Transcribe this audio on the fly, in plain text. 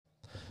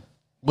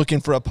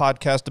Looking for a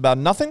podcast about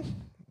nothing?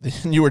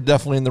 Then you are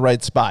definitely in the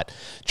right spot.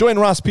 Join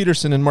Ross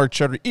Peterson and Mark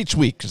Charter each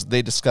week as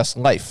they discuss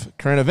life,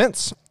 current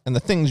events, and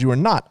the things you are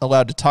not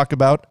allowed to talk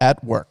about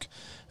at work.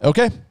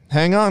 Okay,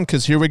 hang on,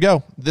 because here we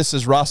go. This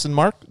is Ross and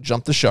Mark,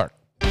 Jump the Shark.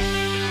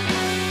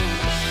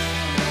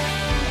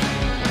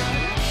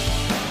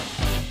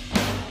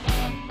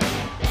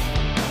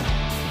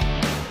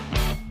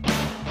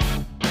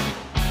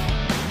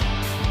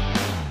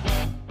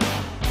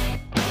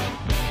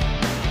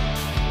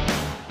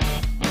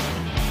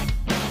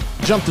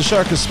 Jump the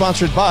Shark is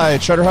sponsored by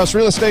Charterhouse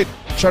Real Estate.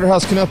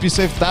 Charterhouse can help you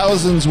save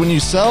thousands when you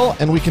sell,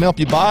 and we can help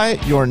you buy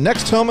your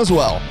next home as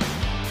well.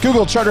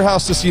 Google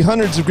Charterhouse to see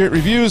hundreds of great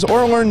reviews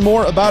or learn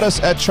more about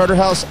us at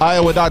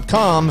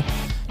charterhouseiowa.com.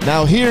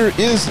 Now here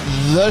is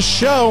the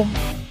show.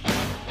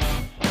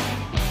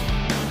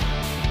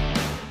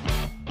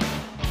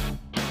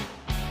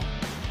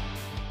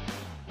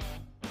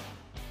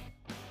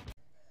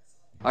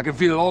 I can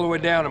feel it all the way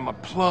down in my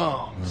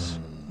plums.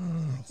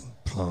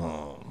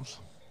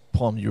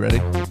 Plum, you ready?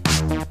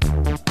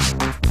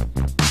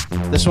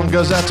 This one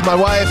goes out to my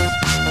wife.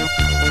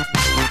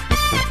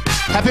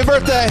 Happy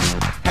birthday!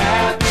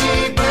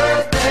 Happy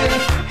birthday,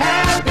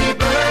 happy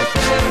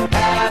birthday,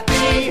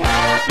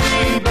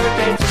 happy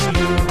birthday to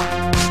you.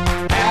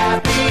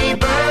 Happy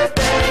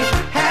birthday,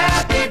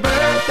 happy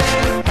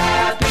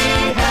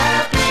birthday,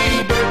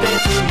 happy birthday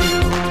to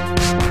you.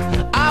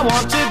 I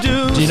want to do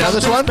you know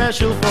this one?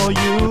 special for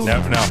you.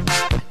 No.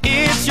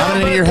 It's your I'm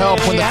gonna need your help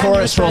when the birthday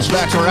chorus and rolls you're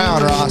back special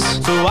around, too.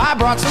 Ross. So I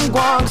brought some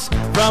guanks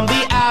from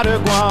the outer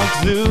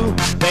Guank Zoo.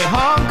 They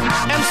honk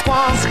and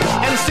squonk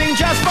and sing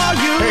just for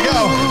you. Here you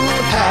go.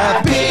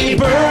 Happy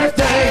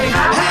birthday,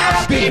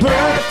 happy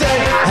birthday,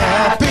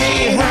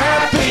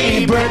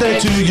 happy birthday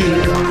to you.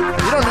 You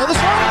don't know this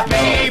one?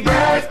 Happy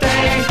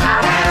birthday,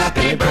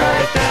 happy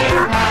birthday,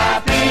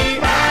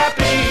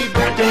 happy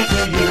birthday to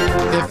you.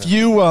 If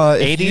you...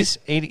 80s?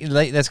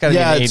 80, that's got to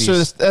yeah, be the 80s. so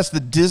that's the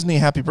Disney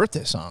Happy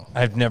Birthday song.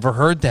 I've never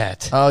heard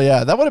that. Oh,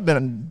 yeah. That would have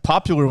been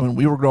popular when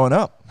we were growing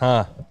up.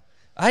 Huh.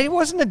 I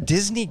wasn't a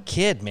Disney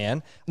kid,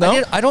 man.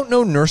 No? I don't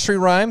know nursery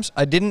rhymes.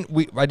 I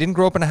didn't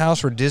grow up in a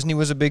house where Disney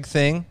was a big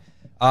thing.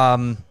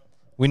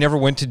 We never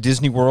went to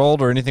Disney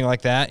World or anything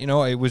like that. You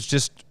know, it was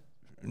just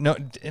no.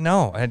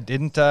 I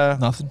didn't.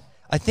 Nothing.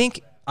 I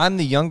think I'm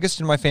the youngest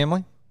in my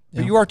family.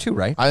 But you are too,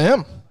 right? I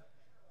am.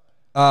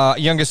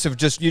 Youngest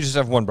of you just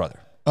have one brother.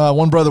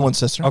 One brother, one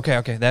sister. Okay. I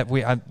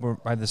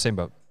have the same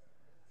boat.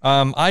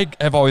 I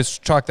have always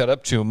chalked that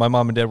up to my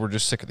mom and dad were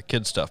just sick of the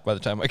kid stuff by the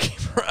time I came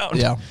around.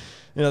 Yeah.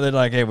 You know, they're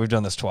like, hey, we've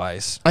done this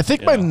twice. I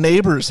think my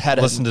neighbors had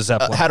Listen to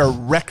Zeppelin. had a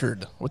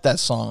record with that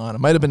song on. It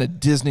might have been a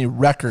Disney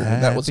record.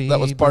 And that was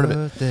part of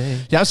it.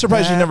 Yeah, I'm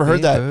surprised you never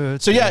heard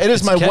that. So yeah, it is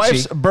It's my catchy.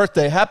 wife's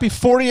birthday. Happy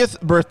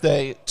 40th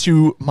birthday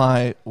to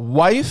my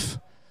wife.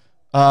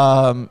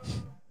 It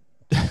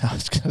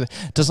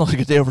doesn't look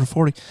like a day over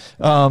 40.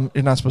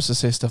 You're not supposed to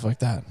say stuff like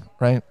that,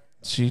 right?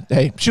 She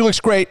looks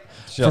great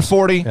for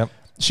 40. Yep.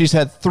 She's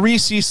had 3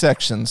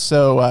 C-sections,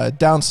 so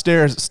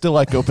downstairs it's still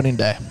like opening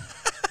day.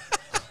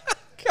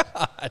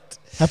 God.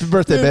 Happy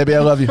birthday, baby. I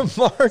love you.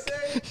 Mark,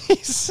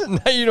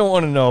 now you don't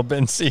want to know,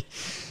 Benzie.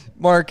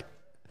 Mark,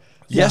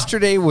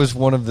 yesterday was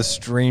one of the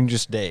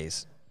strangest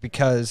days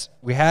because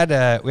we had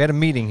a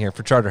meeting here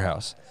for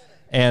Charterhouse,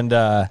 and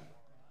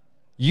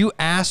you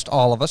asked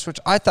all of us, which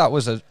I thought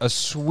was a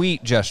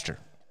sweet gesture.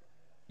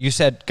 You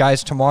said,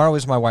 guys, tomorrow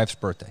is my wife's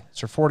birthday.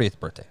 It's her 40th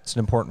birthday. It's an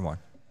important one.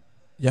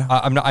 Yeah.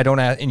 I don't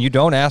ask, and you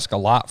don't ask a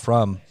lot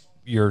from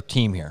your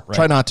team here, right?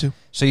 Try not to.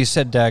 So you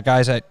said,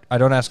 guys, I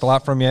don't ask a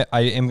lot from you.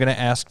 I am going to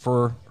ask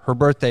for her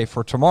birthday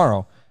for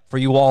tomorrow for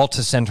you all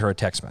to send her a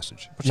text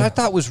message, which I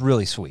thought was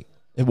really sweet.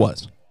 It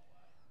was.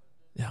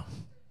 Yeah.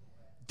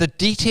 The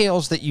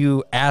details that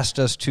you asked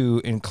us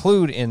to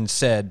include in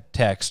said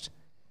text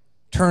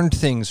turned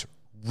things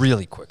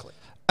really quickly.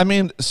 I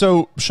mean,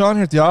 so Sean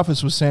here at the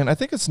office was saying, I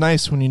think it's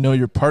nice when you know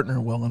your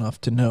partner well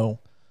enough to know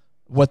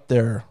what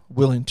they're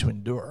willing to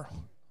endure,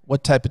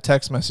 what type of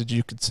text message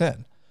you could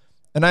send.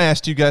 And I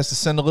asked you guys to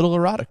send a little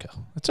erotica.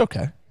 It's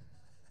okay.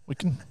 We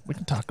can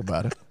talk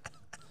about it.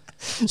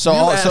 So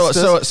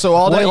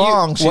all day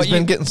long, she's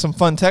been getting some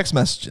fun text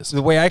messages.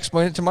 The way I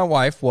explained it to my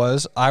wife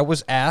was I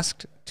was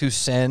asked to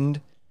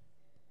send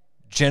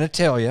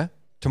genitalia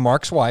to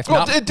Mark's wife,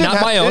 Well,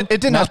 not my own. It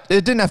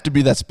didn't have to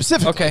be that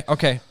specific.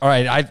 Okay. All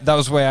right. That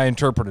was the way I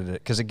interpreted it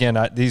because again,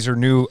 these are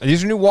new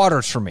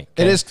waters for me.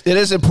 Okay? It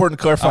is important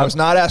to clarify. I was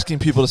not asking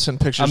people to send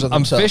pictures of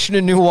I'm themselves. fishing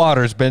in new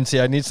waters,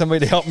 Benzie. I need somebody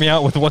to help me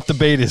out with what the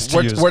bait is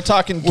to use. We're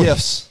talking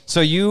gifts.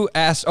 So you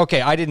asked. Okay,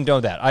 I didn't know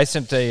that. I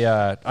sent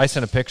a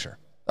picture.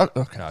 Oh,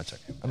 okay. No, it's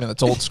okay. I mean,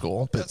 it's old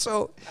school. But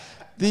So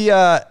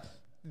the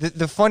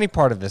funny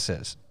part of this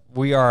is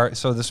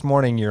so this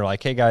morning you're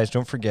like, hey guys,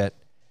 don't forget,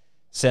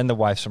 send the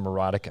wife some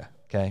erotica,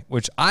 okay?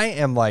 Which I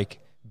am like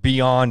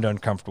beyond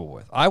uncomfortable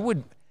with.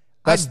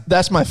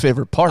 That's my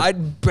favorite part.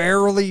 I'd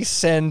barely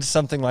send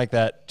something like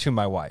that to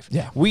my wife.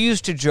 Yeah. We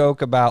used to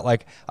joke about,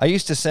 like, I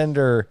used to send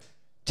her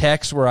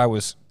texts where I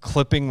was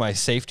clipping my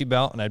safety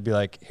belt, and I'd be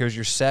like, "Here's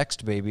your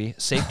sext, baby,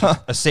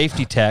 a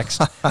safety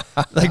text,"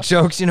 like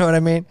jokes. You know what I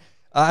mean?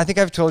 I think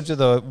I've told you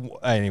the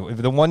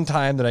one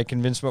time that I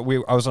convinced I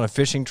was on a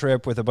fishing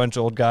trip with a bunch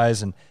of old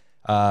guys, and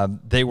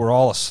they were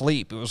all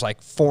asleep. It was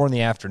like 4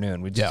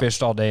 p.m. We just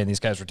fished all day, and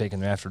these guys were taking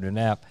their afternoon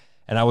nap,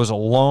 and I was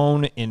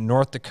alone in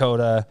North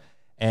Dakota,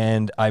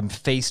 and I'm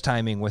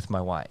FaceTiming with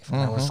my wife,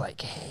 and I was like,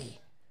 "Hey,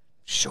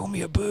 show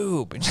me a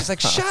boob," and she's like,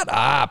 shut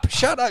up.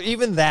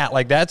 Even that,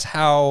 like, that's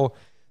how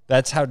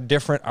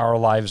different our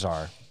lives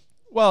are.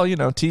 Well,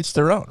 to each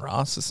their own,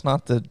 Ross. It's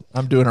not that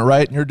I'm doing it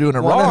right and you're doing it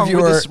wrong.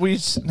 We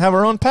just have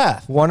our own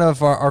path. One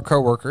of our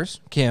coworkers,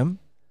 Kim,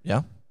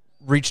 yeah,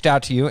 reached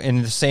out to you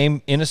in the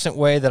same innocent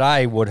way that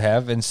I would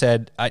have and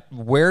said,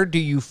 where do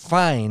you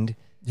find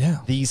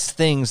these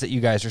things that you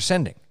guys are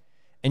sending?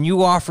 And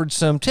you offered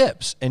some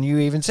tips, and you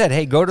even said,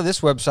 "Hey, go to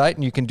this website,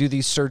 and you can do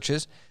these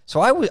searches."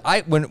 So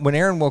when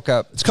Aaron woke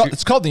up,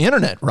 it's called the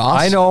internet,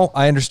 Ross. I know,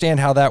 I understand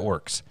how that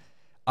works.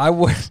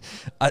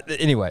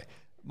 Anyway.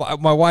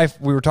 My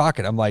wife, we were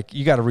talking. I'm like,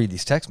 "You got to read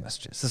these text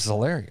messages. This is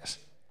hilarious."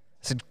 I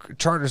said,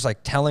 Charter's like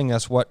telling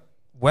us what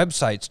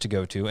websites to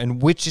go to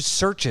and which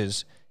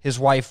searches his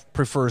wife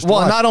prefers to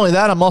watch. Not only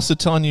that, I'm also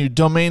telling you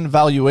domain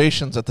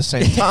valuations at the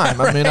same time.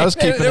 Right. I mean, I was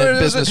keeping it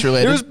business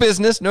related. It was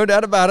business, no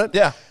doubt about it.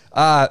 Yeah.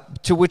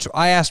 To which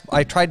I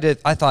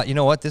thought, you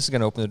know what? This is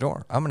going to open the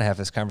door. I'm going to have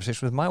this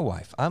conversation with my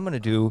wife. I'm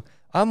going to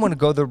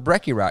go the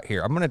Brecky route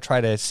here. I'm going to try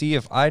to see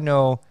if I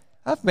know.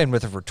 I've been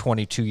with her for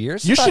 22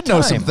 years. You should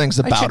know some things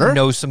about her.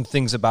 Know some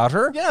things about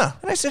her. Yeah.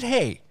 And I said,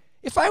 hey,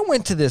 if I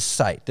went to this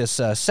site, this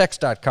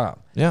sex.com,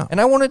 yeah, and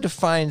I wanted to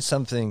find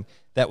something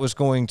that was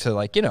going to,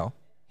 like,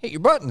 hit your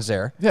buttons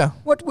there. Yeah.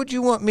 What would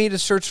you want me to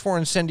search for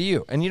and send to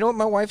you? And you know what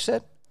my wife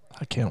said?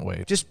 I can't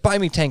wait. Just buy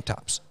me tank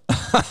tops.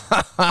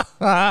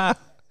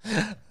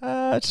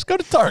 Just go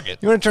to Target.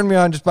 You want to turn me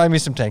on? Just buy me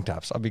some tank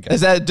tops. I'll be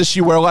good. Does she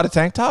wear a lot of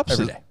tank tops?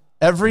 Every day.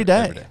 Every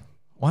day? Every day.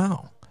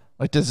 Wow.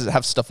 Like, does it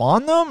have stuff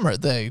on them, or are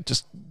they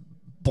just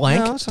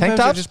blank tank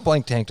tops? Just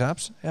blank tank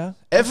tops. Yeah.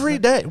 Every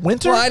day.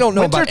 Winter? Well, I don't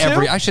know Winter about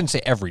every. I shouldn't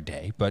say every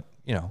day, but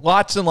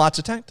lots and lots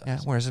of tank tops. Yeah,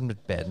 wears them to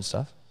bed and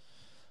stuff.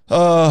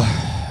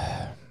 My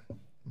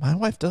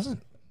wife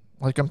doesn't.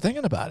 Like, I'm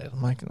thinking about it.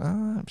 I'm like,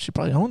 she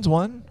probably owns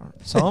one or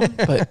some,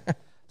 but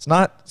it's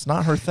not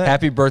her thing.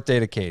 Happy birthday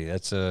to Katie.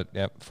 That's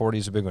 40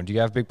 is a big one. Do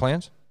you have big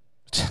plans?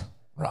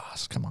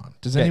 Ross, come on.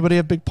 Does anybody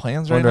have big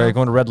plans right now? Are you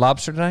going to Red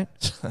Lobster tonight?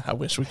 I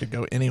wish we could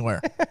go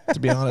anywhere, to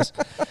be honest.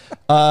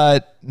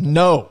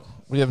 No,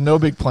 we have no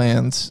big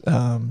plans.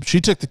 She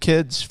took the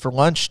kids for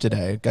lunch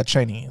today. Got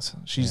Chinese.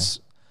 She's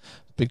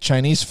a big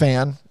Chinese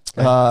fan.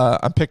 Okay.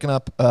 I'm picking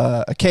up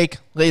a cake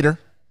later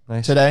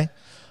today,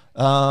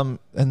 and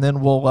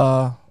then we'll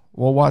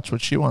watch what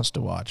she wants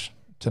to watch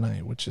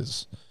tonight, which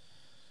is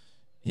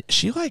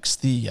she likes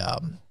the.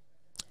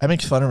 I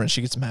make fun of her and she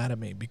gets mad at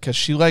me because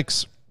she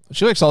likes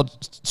all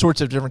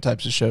sorts of different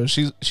types of shows.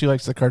 She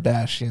likes the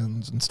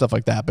Kardashians and stuff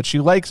like that. But she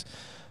likes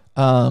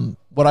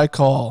what I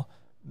call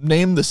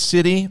name the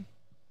city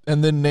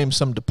and then name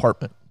some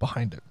department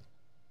behind it.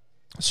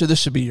 So this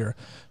should be your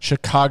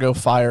Chicago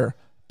Fire,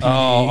 PD,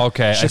 oh,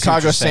 okay.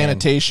 Chicago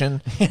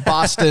Sanitation,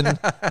 Boston,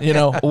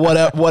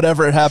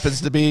 whatever it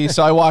happens to be.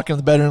 So I walk in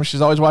the bedroom.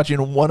 She's always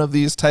watching one of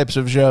these types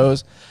of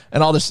shows.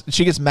 And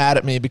she gets mad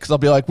at me because I'll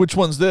be like, which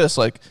one's this?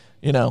 Like,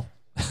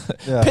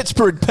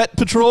 Pittsburgh Pet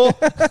Patrol.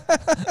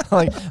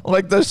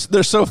 like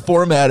they're so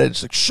formatted.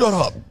 It's like, shut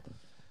up.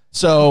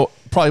 So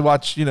probably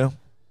watch,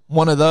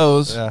 one of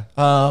those. Yeah.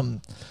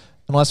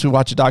 Unless we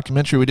watch a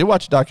documentary. We did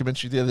watch a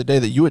documentary the other day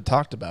that you had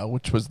talked about,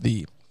 which was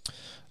the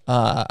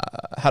How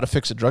to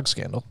Fix a Drug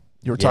Scandal.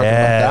 You were talking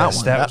about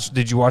that one.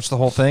 Did you watch the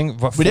whole thing?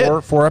 We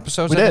did. 4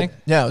 episodes, I think?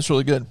 Yeah, it was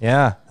really good.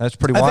 Yeah, that's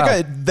pretty wild.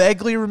 I think I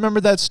vaguely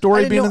remember that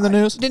story being in the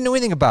news. I didn't know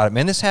anything about it,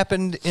 man. This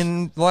happened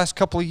in the last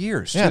couple of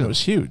years, Yeah, too. it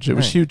was huge. It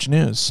was huge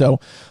news.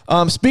 So,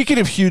 speaking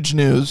of huge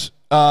news,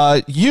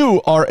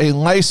 you are a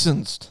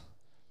licensed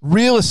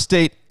real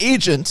estate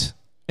agent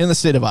in the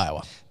state of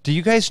Iowa. Do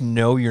you guys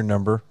know your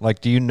number? Like,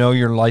 do you know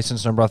your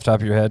license number off the top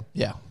of your head?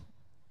 Yeah.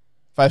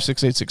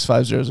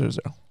 5686500.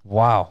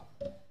 Wow.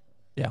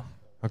 Yeah.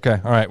 Okay.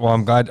 All right. Well,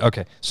 I'm glad.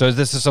 Okay. So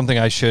this is something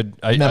I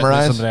should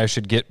memorize. Something I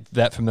should get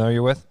that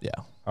familiar with. Yeah.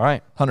 All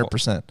right.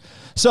 100%.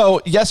 So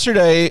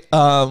yesterday,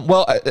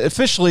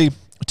 officially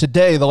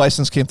today, the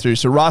license came through.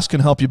 So Ross can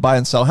help you buy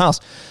and sell a house.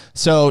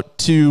 So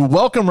to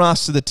welcome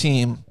Ross to the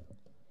team,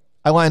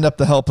 I lined up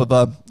the help of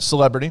a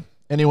celebrity.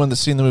 Anyone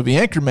that's seen the movie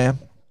Anchorman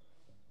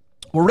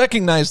will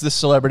recognize this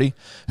celebrity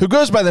who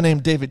goes by the name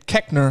David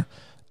Koechner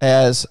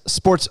as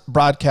sports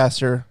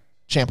broadcaster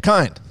Champ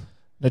Kind.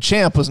 Now,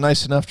 Champ was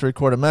nice enough to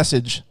record a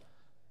message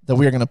that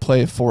we are going to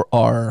play for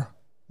our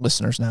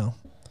listeners now.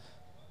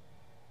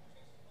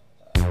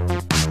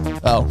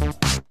 Oh,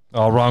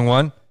 wrong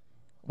one?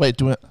 Wait,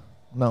 do it.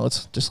 No,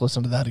 let's just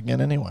listen to that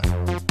again anyway.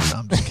 No,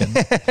 I'm just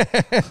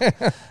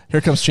kidding. Here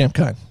comes Champ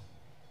Kind.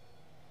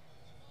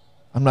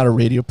 I'm not a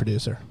radio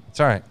producer. It's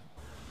all right.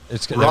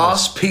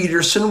 Ross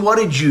Peterson, what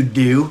did you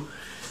do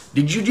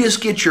Did you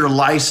just get your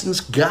license?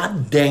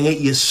 God dang it,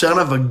 you son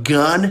of a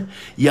gun.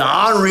 You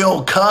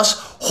unreal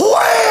cuss.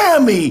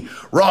 Whammy!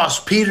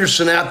 Ross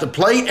Peterson at the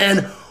plate, and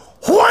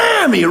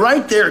whammy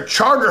right there,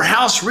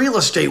 Charterhouse Real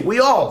Estate. We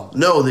all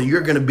know that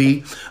you're going to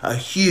be a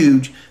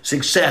huge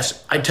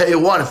success. I tell you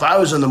what, if I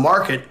was in the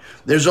market,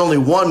 there's only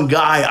one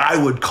guy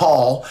I would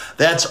call.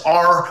 That's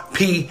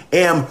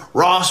RPM,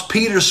 Ross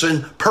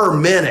Peterson per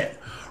minute.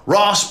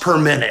 Ross per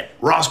minute.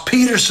 Ross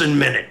Peterson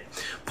minute.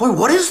 Boy,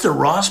 what is the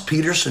Ross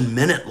Peterson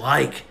minute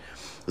like?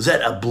 Is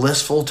that a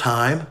blissful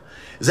time?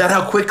 Is that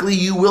how quickly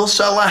you will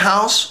sell a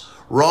house?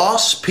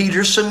 Ross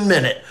Peterson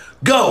minute.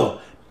 Go.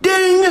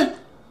 Ding.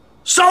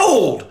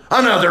 Sold.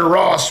 Another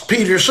Ross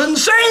Peterson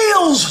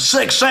sales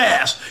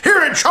success here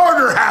at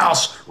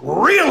Charterhouse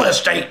Real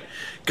Estate.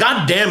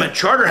 God damn it,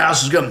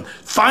 Charterhouse is going to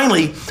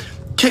finally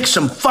kick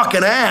some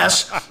fucking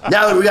ass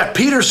now that we got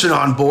Peterson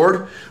on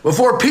board.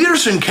 Before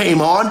Peterson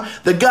came on,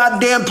 the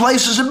goddamn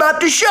place is about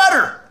to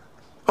shutter.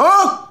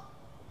 Huh?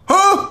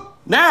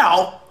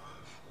 Now,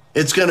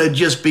 it's going to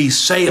just be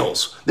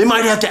sales. They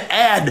might have to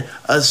add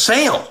a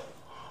sale.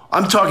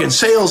 I'm talking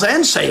sales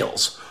and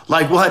sales.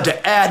 Like, we'll have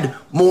to add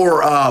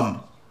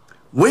more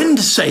wind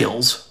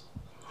sails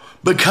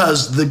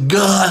because the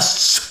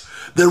gusts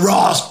that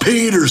Ross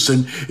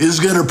Peterson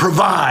is going to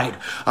provide.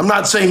 I'm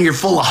not saying you're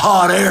full of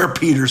hot air,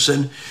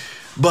 Peterson,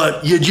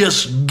 but you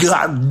just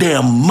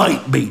goddamn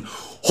might be.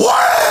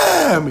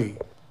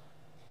 Whammy!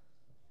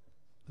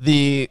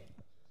 The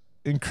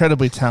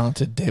incredibly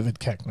talented David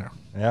Koechner,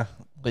 Yeah,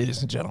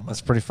 ladies and gentlemen.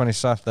 that's pretty funny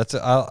stuff. That's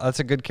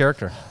a good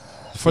character.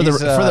 For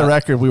the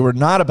record, we were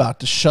not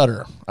about to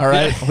shutter. All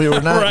right, we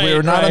were not. we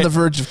were not on the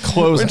verge of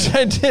closing. Which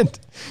I did.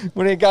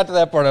 When it got to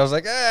that part, I was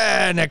like,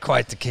 not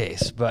quite the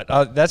case. But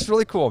that's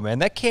really cool, man.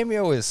 That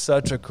cameo is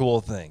such a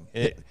cool thing.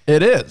 It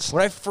is.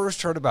 When I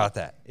first heard about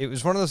that, it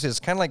was one of those. It's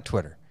kind of like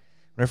Twitter.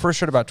 When I first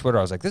heard about Twitter,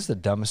 I was like, this is the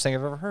dumbest thing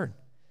I've ever heard.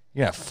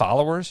 You're gonna have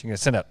followers. You're gonna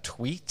send out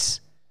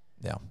tweets.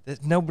 Yeah.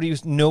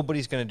 Nobody's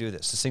going to do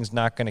this. This thing's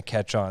not going to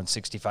catch on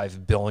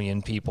 65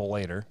 billion people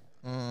later.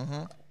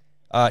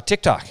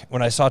 TikTok.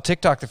 When I saw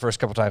TikTok the first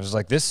couple times, I was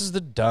like, this is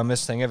the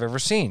dumbest thing I've ever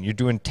seen. You're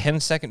doing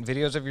 10-second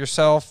videos of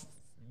yourself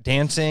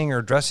dancing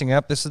or dressing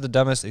up. This is the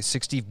dumbest.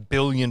 60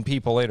 billion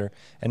people later.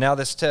 And now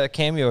this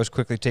cameo is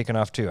quickly taken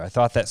off too. I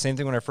thought that same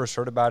thing when I first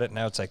heard about it.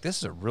 Now it's like, this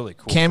is a really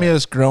cool Cameo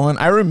is growing.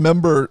 I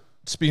remember,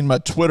 speaking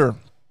about Twitter,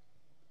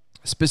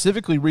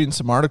 specifically reading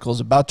some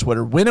articles about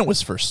Twitter when it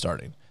was first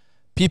starting.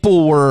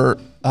 People were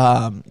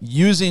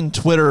using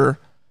Twitter,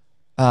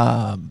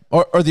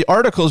 or the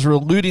articles were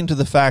alluding to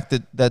the fact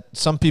that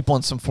some people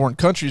in some foreign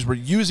countries were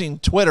using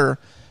Twitter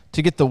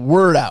to get the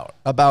word out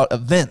about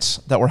events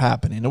that were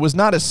happening. It was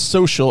not as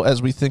social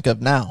as we think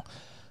of now.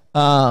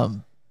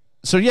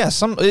 So yeah,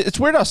 it's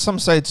weird how some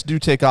sites do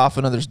take off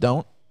and others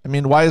don't. I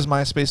mean, why is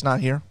MySpace not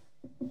here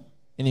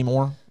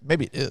anymore?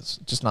 Maybe it is,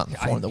 just not in the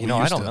form that we used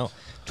to. I don't know.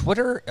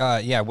 Twitter,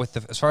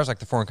 with as far as like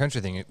the foreign country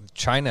thing,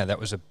 China, that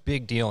was a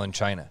big deal in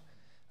China.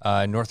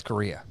 North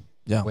Korea.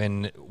 Yeah.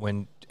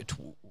 When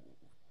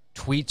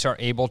tweets are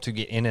able to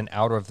get in and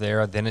out of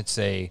there, then it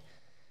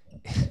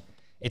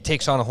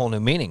takes on a whole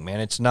new meaning, man.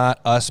 It's not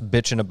us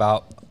bitching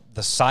about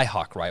the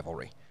Cyhawk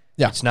rivalry.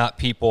 Yeah. It's not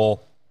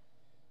people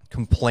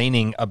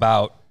complaining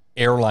about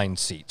airline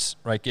seats,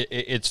 right?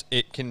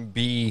 It can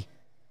be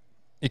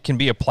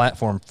a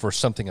platform for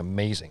something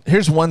amazing.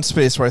 Here's one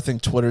space where I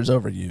think Twitter's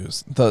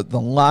overused.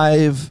 The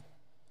live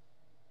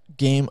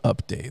game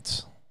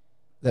updates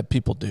that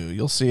people do.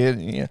 You'll see it.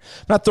 I'm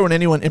not throwing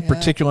anyone in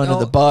particular under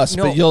the bus,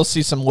 but you'll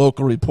see some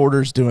local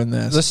reporters doing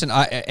this. Listen,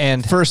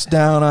 and first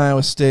down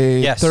Iowa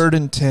State, 3rd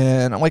and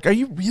 10. I'm like, are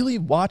you really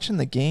watching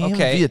the game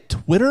via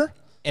Twitter?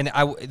 And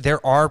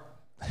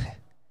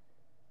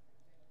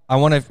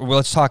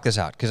let's talk this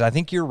out, because I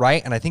think you're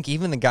right, and I think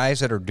even the guys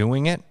that are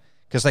doing it,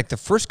 because like the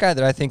first guy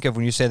that I think of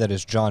when you say that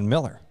is John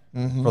Miller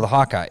for the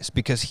Hawkeyes,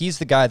 because he's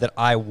the guy that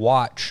I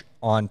watch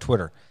on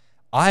Twitter.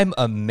 I'm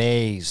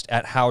amazed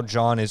at how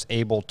John is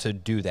able to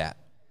do that,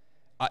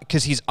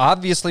 because he's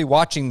obviously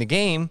watching the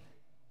game,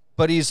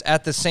 but he's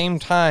at the same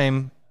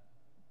time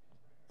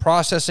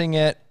processing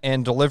it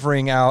and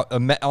delivering out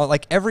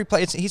like every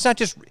play. He's not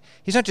just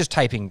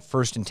typing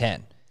 1st and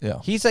 10.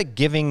 Yeah, he's like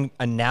giving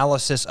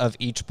analysis of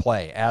each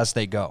play as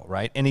they go,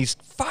 right? And he's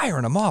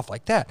firing them off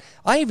like that.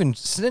 I even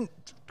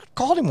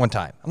called him one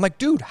time. I'm like,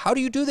 dude, how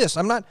do you do this?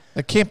 That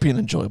can't be an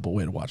enjoyable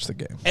way to watch the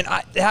game. And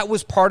that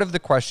was part of the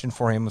question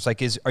for him. It was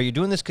like, are you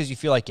doing this because you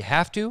feel like you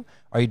have to?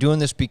 Are you doing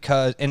this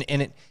because, and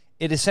it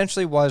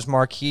essentially was,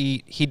 Mark,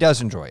 he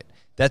does enjoy it.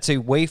 That's a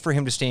way for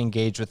him to stay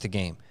engaged with the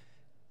game.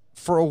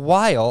 For a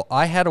while,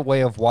 I had a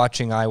way of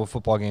watching Iowa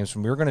football games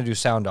when we were going to do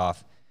sound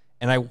off,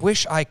 and I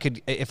wish I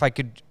could, if I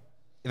could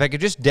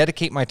just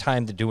dedicate my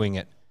time to doing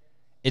it.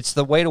 It's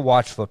the way to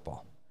watch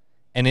football.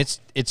 And it's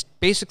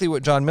basically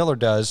what John Miller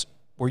does,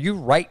 where you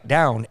write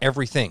down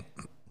everything.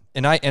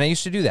 And I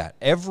used to do that.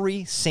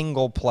 Every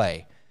single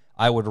play,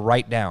 I would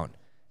write down,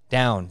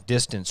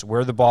 distance,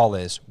 where the ball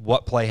is,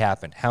 what play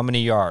happened, how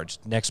many yards,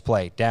 next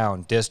play,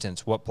 down,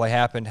 distance, what play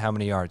happened, how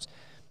many yards.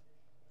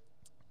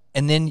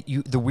 And then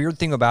the weird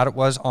thing about it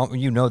was,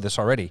 you know this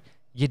already,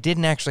 you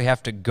didn't actually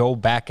have to go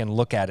back and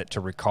look at it to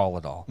recall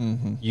it all.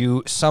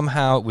 You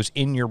somehow, it was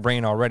in your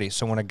brain already.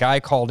 So when a guy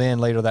called in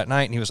later that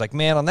night and he was like,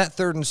 man, on that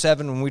 3rd and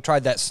 7, when we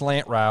tried that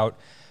slant route,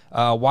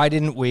 why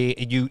didn't we?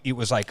 It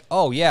was like,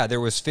 oh yeah, there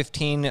was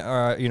 15.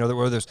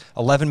 There's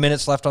 11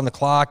 minutes left on the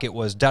clock. It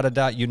was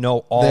da. You know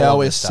all. They of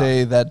always this stuff.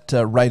 say that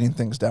writing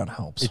things down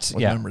helps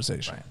with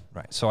memorization.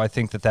 Right. So I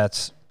think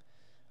that's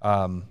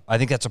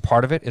a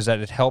part of it, is that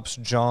it helps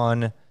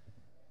John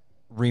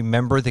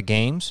remember the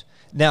games.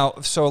 Now,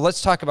 so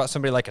let's talk about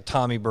somebody like a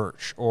Tommy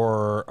Birch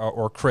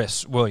or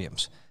Chris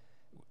Williams.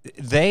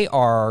 They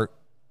are.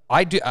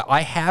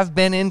 I have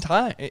been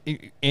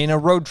in a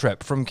road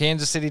trip from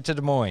Kansas City to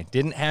Des Moines.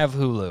 Didn't have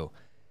Hulu.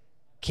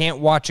 Can't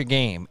watch a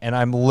game, and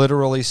I'm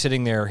literally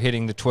sitting there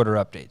hitting the Twitter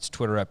updates,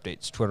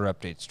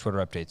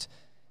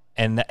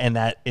 and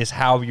that is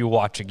how you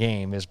watch a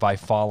game, is by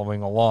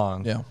following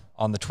along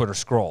on the Twitter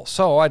scroll.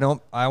 So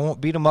I won't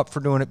beat them up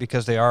for doing it,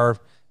 because they are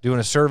doing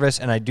a service,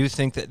 and I do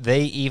think that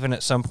they even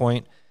at some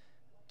point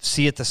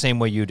see it the same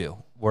way you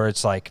do, where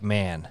it's like,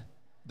 man,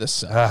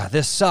 this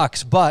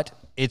sucks, but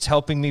it's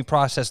helping me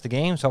process the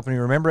game, it's helping me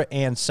remember it,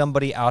 and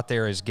somebody out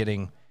there is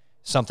getting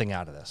something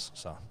out of this.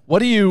 So, what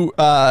do you?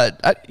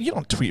 You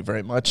don't tweet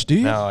very much, do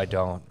you? No, I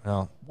don't.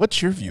 No.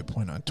 What's your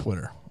viewpoint on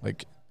Twitter?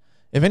 Like,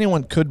 if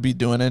anyone could be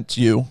doing it, it's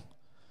you.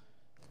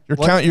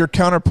 Your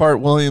counterpart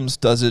Williams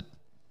does it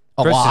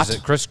a lot.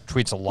 Chris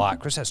tweets a lot.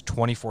 Chris has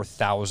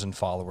 24,000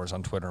 followers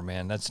on Twitter,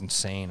 man. That's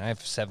insane. I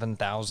have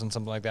 7,000,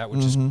 something like that,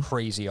 which is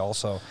crazy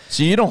also.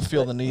 So you don't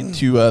feel the need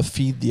to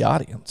feed the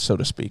audience, so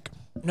to speak?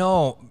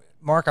 No,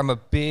 Mark, I'm a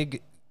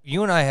big.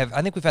 You and I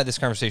think we've had this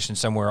conversation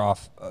somewhere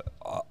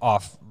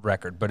off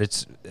record, but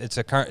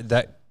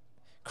that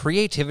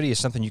creativity is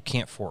something you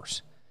can't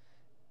force.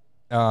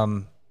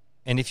 And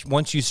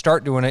once you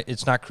start doing it,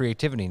 it's not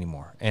creativity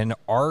anymore. And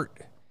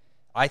art,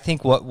 I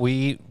think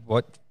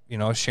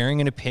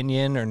sharing an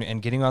opinion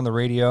and getting on the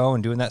radio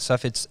and doing that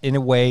stuff, it's in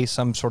a way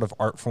some sort of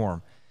art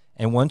form.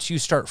 And once you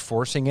start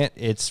forcing it,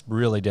 it's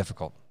really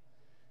difficult.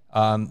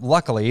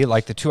 Luckily,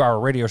 like the 2-hour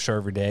radio show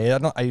every day,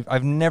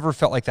 I've never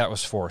felt like that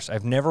was forced.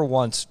 I've never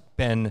once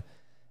been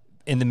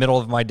in the middle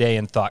of my day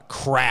and thought,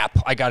 crap,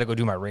 I got to go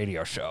do my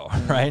radio show,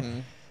 right?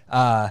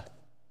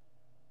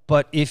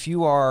 But if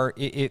you are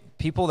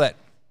people that,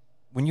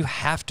 when you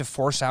have to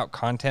force out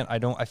content,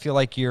 I feel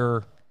like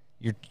you're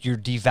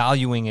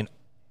devaluing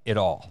it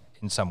all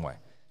in some way.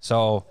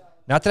 So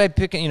not that I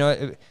pick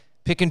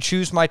and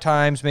choose my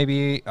times.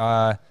 Maybe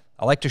I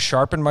like to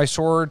sharpen my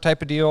sword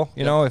type of deal.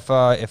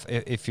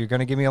 If you're going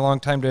to give me a long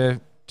time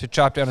to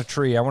chop down a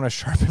tree, I want to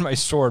sharpen my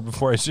sword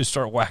before I just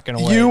start whacking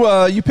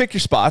away. You pick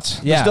your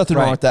spots. Yeah, there's nothing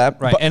wrong with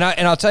that. Right. And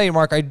I'll tell you,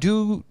 Mark, I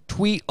do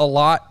tweet a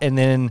lot and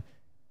then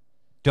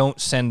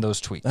don't send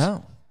those tweets.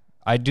 Oh.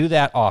 I do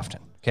that often.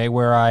 Okay,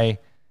 where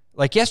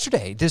like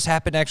yesterday, this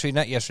happened actually,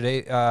 not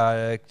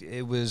yesterday.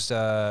 It was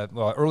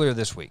earlier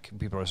this week.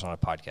 People were on a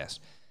podcast.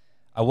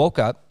 I woke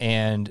up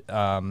and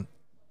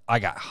I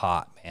got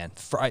hot, man.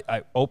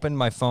 I opened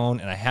my phone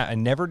and I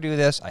never do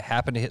this. I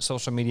happened to hit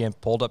social media and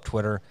pulled up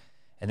Twitter,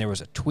 and there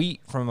was a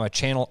tweet from a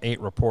Channel 8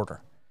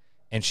 reporter,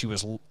 and she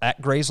was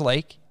at Gray's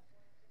Lake.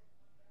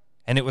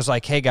 And it was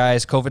like, hey,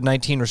 guys,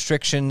 COVID-19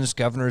 restrictions,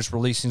 governor's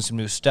releasing some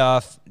new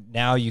stuff.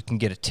 Now you can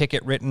get a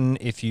ticket written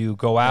if you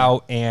go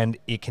out, and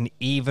it can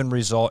even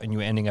result in you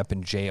ending up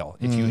in jail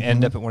if you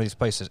end up at one of these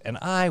places. And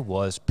I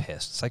was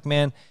pissed. It's like,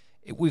 man,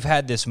 we've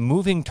had this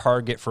moving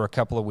target for a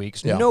couple of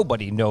weeks. Yeah.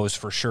 Nobody knows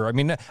for sure. I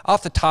mean,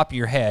 off the top of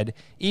your head,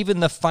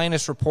 even the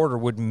finest reporter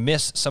would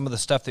miss some of the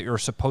stuff that you're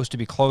supposed to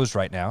be closed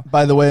right now.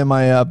 By the way,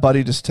 my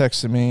buddy just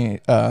texted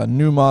me,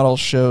 new model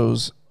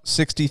shows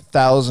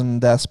 60,000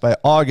 deaths by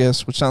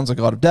August, which sounds like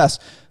a lot of deaths.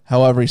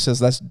 However, he says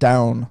that's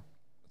down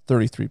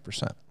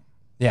 33%.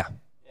 Yeah,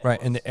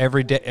 right. And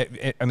every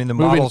day, I mean, the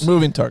models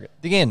moving target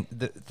again.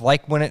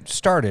 Like when it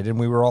started, and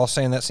we were all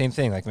saying that same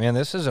thing. Like, man,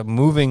 this is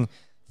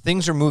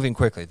things are moving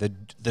quickly.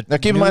 Now,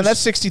 keep in mind that's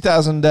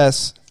 60,000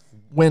 deaths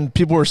when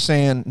people were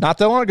saying not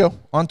that long ago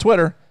on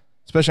Twitter.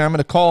 Especially, I'm going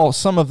to call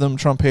some of them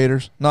Trump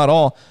haters, not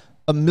all.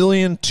 1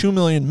 million, 2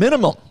 million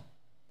minimum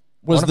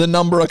was the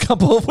number a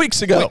couple of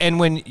weeks ago. And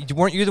weren't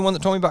you the one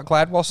that told me about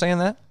Gladwell saying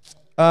that?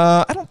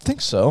 I don't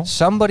think so.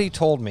 Somebody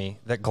told me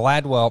that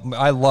Gladwell,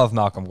 I love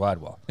Malcolm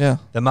Gladwell. Yeah.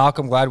 That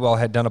Malcolm Gladwell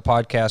had done a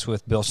podcast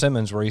with Bill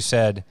Simmons where he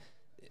said,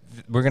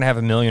 we're going to have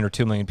 1 million or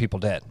 2 million people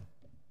dead.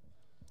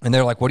 And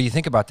they're like, what do you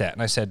think about that?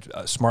 And I said,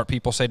 smart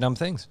people say dumb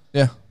things.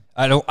 Yeah.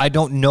 I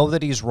don't know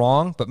that he's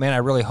wrong, but man, I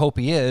really hope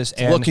he is.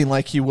 It's looking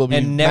like he will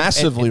be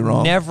massively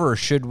wrong. Never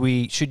should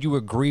you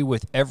agree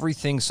with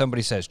everything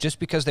somebody says just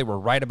because they were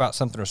right about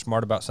something or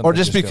smart about something. Or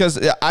just because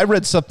I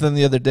read something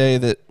the other day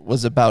that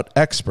was about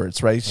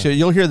experts, right? So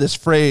you'll hear this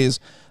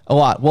phrase a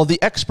lot. Well,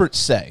 the experts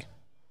say,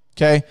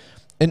 okay?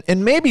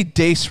 And maybe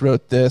Dace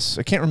wrote this.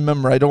 I can't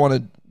remember. I don't want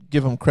to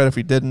give him credit if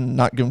he didn't,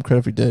 not give him credit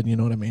if he did. You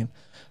know what I mean?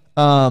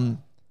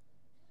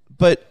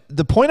 But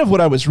the point of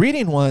what I was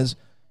reading was,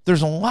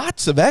 there's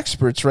lots of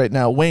experts right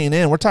now weighing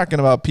in. We're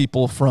talking about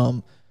people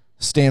from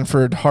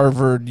Stanford,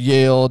 Harvard,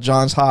 Yale,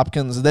 Johns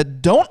Hopkins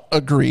that don't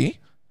agree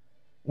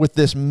with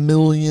this 1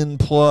 million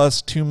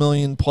plus, 2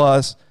 million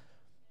plus.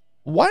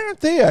 Why aren't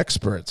they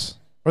experts?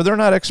 Or they're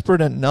not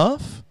expert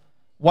enough?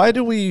 Why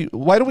do we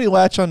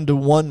latch on to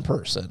one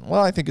person?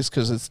 Well, I think it's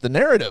because it's the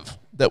narrative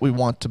that we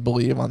want to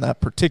believe on that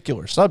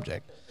particular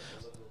subject.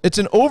 It's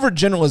an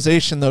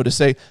overgeneralization, though, to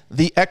say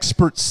the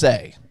experts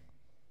say.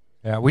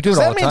 Yeah, we do it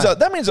all the time.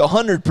 That means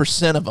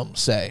 100% of them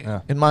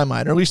say, in my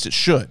mind, or at least it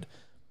should,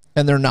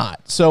 and they're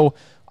not. So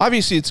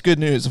obviously it's good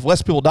news. If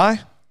less people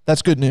die,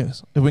 that's good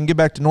news. If we can get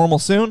back to normal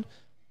soon,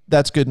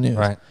 that's good news.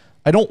 Right.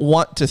 I don't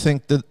want to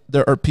think that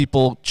there are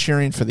people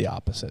cheering for the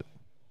opposite.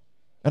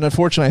 And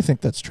unfortunately, I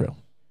think that's true.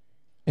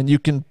 And you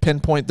can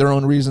pinpoint their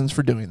own reasons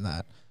for doing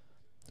that.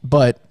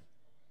 But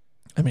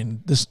I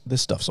mean, this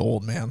stuff's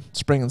old, man.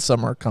 Spring and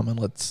summer are coming.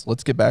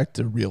 Let's get back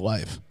to real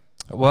life.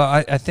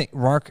 Well, I think,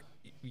 Mark,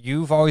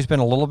 you've always been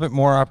a little bit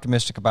more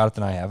optimistic about it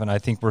than I have, and I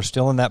think we're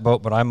still in that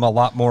boat, but I'm a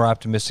lot more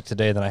optimistic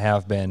today than I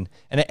have been.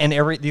 And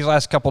these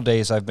last couple of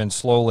days, I've been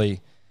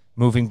slowly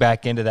moving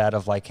back into that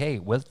of like, hey,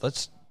 we're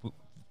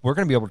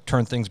going to be able to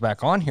turn things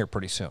back on here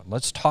pretty soon.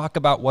 Let's talk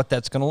about what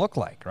that's going to look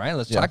like, right?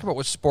 Let's talk about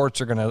what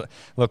sports are going to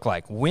look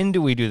like. When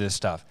do we do this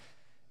stuff?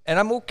 And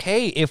I'm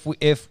okay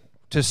if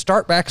to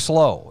start back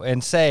slow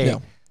and say,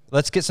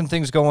 let's get some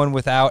things going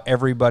without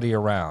everybody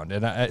around.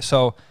 And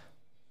so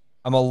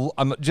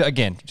I'm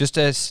again, just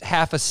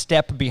half a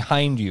step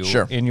behind you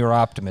in your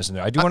optimism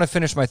there. I do want to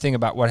finish my thing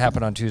about what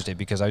happened on Tuesday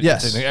because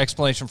it's an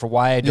explanation for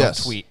why I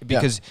don't tweet.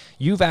 Because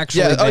you've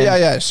actually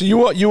been, So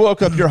you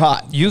woke up, you're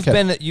hot. You've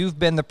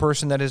been the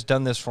person that has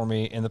done this for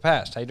me in the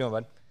past. How you doing,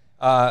 bud?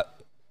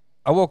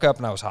 I woke up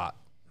and I was hot.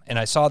 And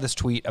I saw this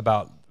tweet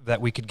about that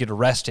we could get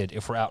arrested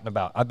if we're out and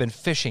about. I've been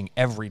fishing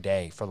every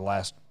day for the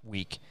last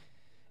week.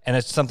 And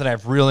it's something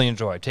I've really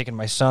enjoyed. Taking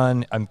my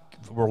son,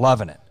 we're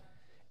loving it.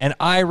 And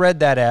I read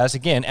that as,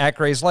 again, at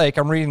Gray's Lake,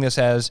 I'm reading this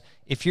as,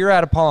 if you're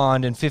at a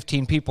pond and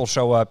 15 people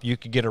show up, you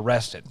could get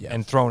arrested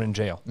and thrown in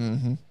jail.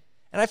 Mm-hmm.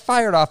 And I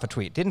fired off a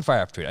tweet. Didn't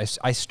fire off a tweet.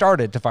 I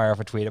started to fire off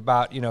a tweet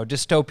about,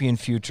 dystopian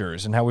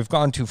futures and how we've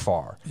gone too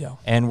far. Yeah.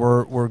 And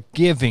we're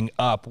giving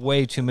up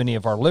way too many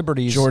of our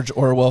liberties. George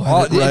Orwell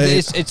had it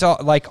right. It's all,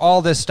 like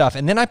all this stuff.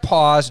 And then I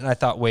paused and I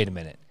thought, wait a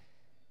minute.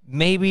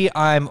 Maybe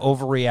I'm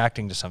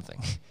overreacting to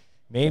something.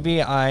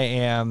 Maybe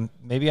I'm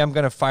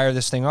going to fire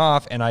this thing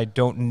off and I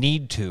don't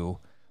need to.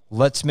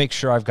 Let's make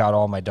sure I've got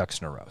all my ducks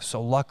in a row.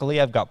 So luckily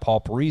I've got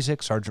Paul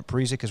Parizek. Sergeant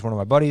Parizek is one of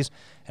my buddies.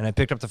 And I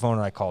picked up the phone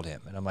and I called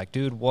him. And I'm like,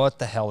 dude, what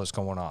the hell is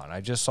going on?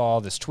 I just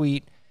saw this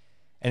tweet.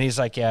 And he's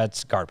like, yeah,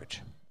 it's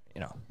garbage.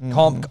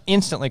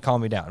 Instantly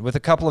calm me down with a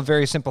couple of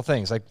very simple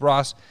things. Like,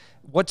 Ross,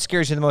 what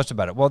scares you the most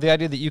about it? Well, the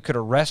idea that you could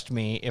arrest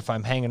me if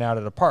I'm hanging out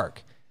at a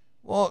park.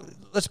 Well,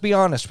 let's be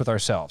honest with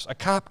ourselves. A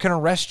cop can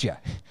arrest you.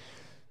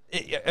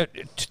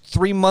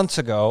 3 months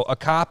ago, a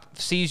cop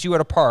sees you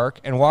at a park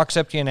and walks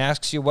up to you and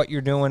asks you what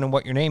you're doing and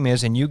what your name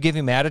is, and you give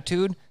him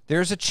attitude,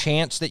 there's a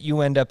chance that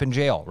you end up in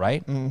jail,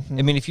 right? Mm-hmm.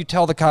 I mean, if you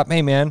tell the cop,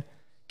 hey, man,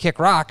 kick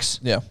rocks,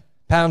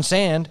 pound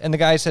sand, and the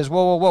guy says,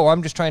 whoa,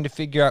 I'm just trying to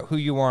figure out who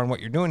you are and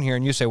what you're doing here,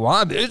 and you say,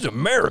 well, it's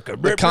America.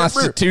 The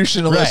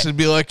constitutionalist would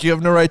be like, you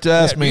have no right to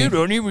ask me. You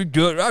don't even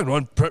do it. I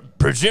want to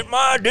present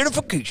my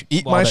identification.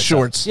 Eat my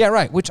shorts. Stuff. Yeah,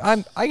 right, which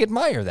I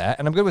admire that,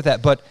 and I'm good with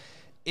that, but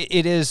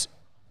it is...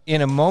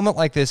 In a moment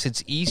like this,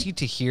 it's easy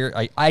to hear.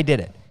 I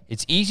did it.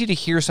 It's easy to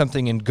hear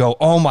something and go,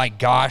 oh, my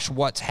gosh,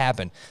 what's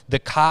happened? The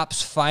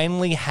cops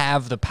finally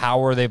have the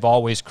power they've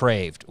always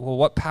craved. Well,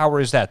 what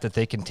power is that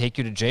they can take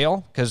you to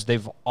jail? Because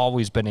they've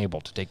always been able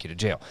to take you to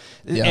jail.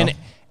 Yeah.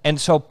 And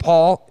so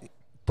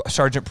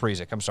Sergeant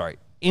Parizek,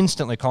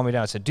 instantly called me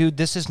down and said, dude,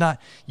 this is not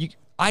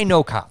 – I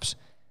know cops.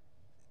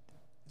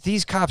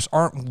 These cops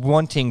aren't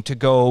wanting to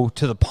go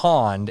to the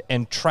pond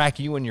and track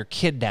you and your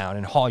kid down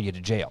and haul you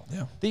to jail.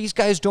 Yeah. These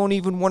guys don't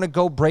even want to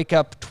go break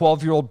up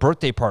 12-year-old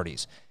birthday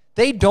parties.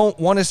 They don't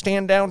want to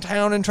stand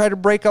downtown and try to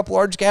break up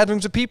large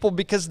gatherings of people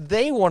because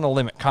they want to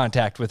limit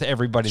contact with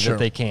everybody that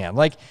they can.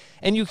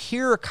 And you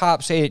hear a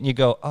cop say it and you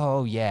go,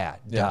 oh, yeah,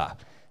 duh.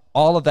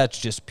 All of that's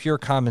just pure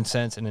common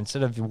sense. And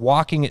instead of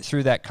walking it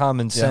through that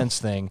common sense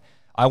thing,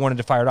 I wanted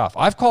to fire it off.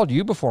 I've called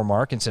you before,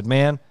 Mark, and said,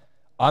 man,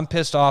 I'm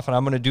pissed off and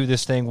I'm going to do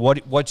this thing.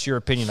 What's your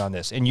opinion on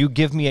this? And you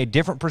give me a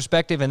different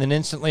perspective, and then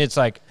instantly it's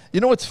like, you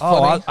know what's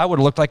funny? I would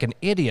have looked like an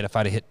idiot if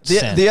I'd have hit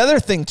send. The other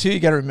thing, too, you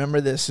got to remember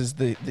this is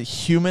the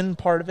human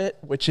part of it,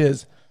 which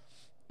is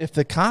if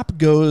the cop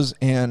goes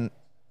and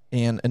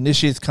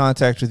initiates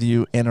contact with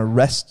you and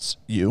arrests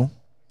you,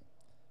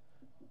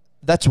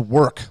 that's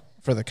work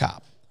for the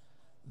cop.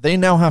 They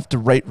now have to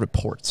write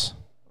reports.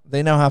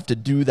 They now have to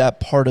do that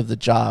part of the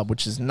job,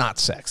 which is not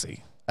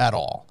sexy at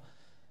all.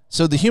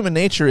 So the human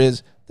nature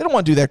is they don't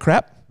want to do that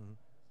crap.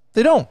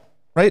 They don't,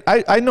 right?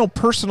 I know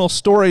personal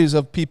stories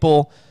of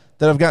people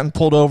that have gotten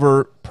pulled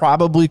over,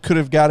 probably could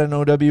have got an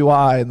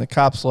OWI, and the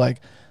cop's like,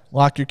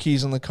 lock your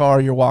keys in the car,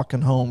 you're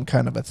walking home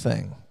kind of a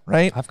thing,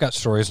 right? I've got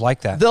stories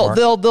like that.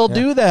 They'll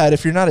do that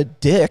if you're not a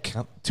dick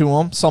to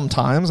them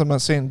sometimes. I'm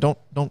not saying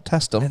don't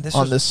test them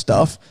on this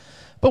stuff.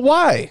 But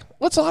why?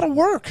 What's a lot of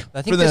work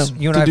I think for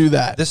them to do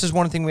that? This is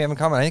one thing we have in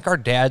common. I think our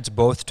dads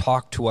both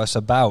talk to us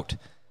about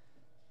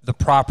the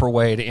proper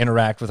way to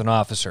interact with an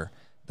officer.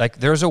 Like,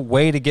 there's a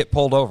way to get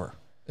pulled over.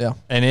 Yeah.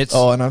 And it's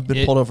and I've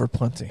been pulled over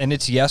plenty. And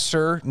it's yes,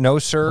 sir, no,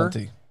 sir.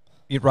 Plenty.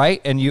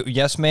 Right? And you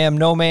yes, ma'am,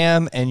 no,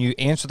 ma'am, and you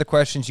answer the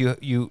questions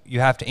you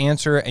have to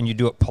answer, and you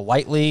do it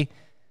politely,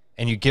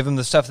 and you give them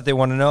the stuff that they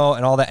want to know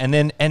and all that.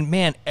 And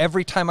man,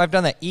 every time I've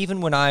done that,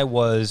 even when I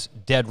was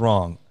dead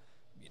wrong,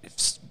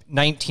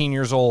 19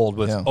 years old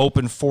with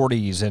open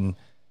 40s and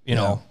you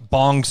know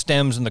bong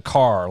stems in the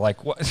car,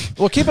 like what?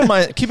 Well, keep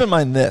in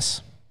mind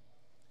this,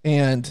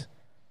 and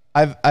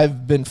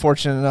I've been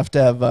fortunate enough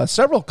to have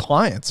several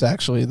clients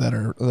actually that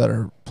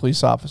are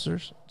police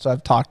officers. So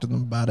I've talked to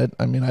them about it.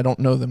 I mean, I don't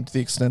know them to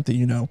the extent that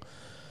you know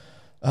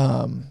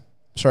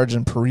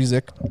Sergeant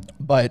Parizek,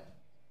 but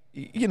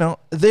you know,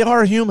 they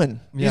are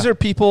human. Yeah. These are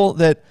people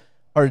that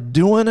are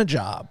doing a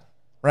job,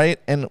 right?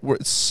 And we're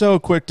so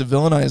quick to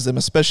villainize them,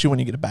 especially when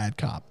you get a bad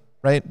cop,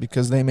 right?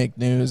 Because they make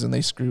news and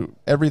they screw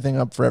everything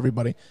up for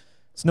everybody.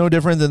 It's no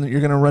different than you're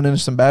going to run into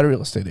some bad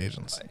real estate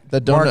agents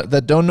that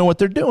don't know what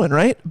they're doing,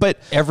 right? But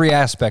every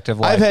aspect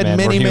of life, I've had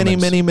many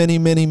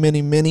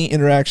many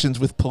interactions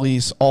with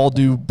police, all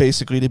due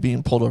basically to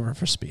being pulled over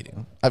for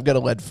speeding. I've got a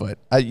lead foot.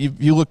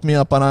 You look me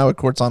up on Iowa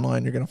Courts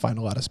Online, you're going to find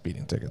a lot of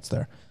speeding tickets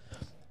there.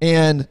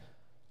 And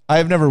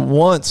I've never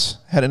once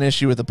had an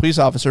issue with a police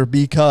officer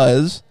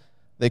because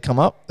they come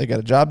up, they got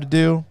a job to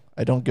do.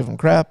 I don't give them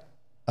crap.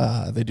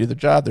 They do their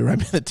job. They write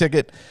me the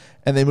ticket,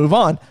 and they move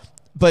on.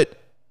 But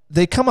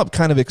they come up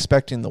kind of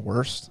expecting the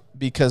worst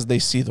because they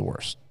see the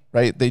worst,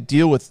 right? They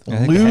deal with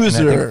losers.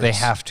 I think they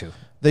have to.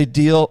 They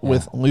deal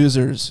with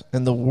losers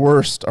and the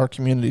worst our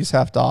communities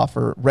have to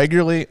offer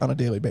regularly on a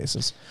daily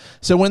basis.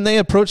 So when they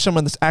approach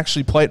someone that's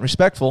actually polite and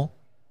respectful,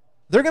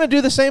 they're going to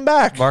do the same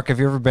back. Mark, have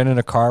you ever been in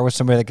a car with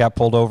somebody that got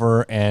pulled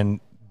over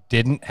and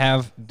didn't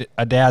have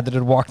a dad that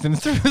had walked them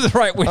through the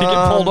right way to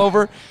get pulled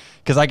over?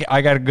 Because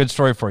I got a good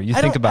story for you.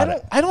 Think about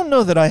it. I don't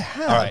know that I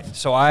have. All right.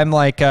 So I'm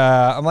like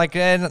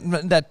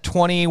that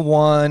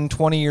 21,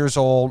 20 years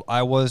old.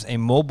 I was a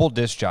mobile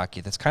disc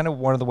jockey. That's kind of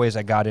one of the ways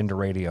I got into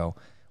radio,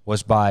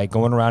 was by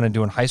going around and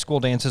doing high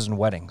school dances and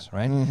weddings,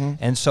 right? Mm-hmm.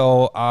 And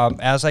so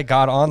as I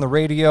got on the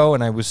radio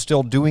and I was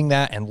still doing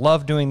that and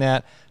loved doing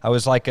that, I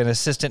was like an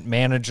assistant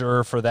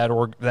manager for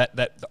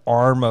that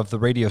arm of the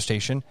radio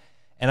station.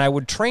 And I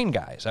would train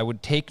guys. I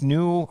would take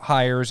new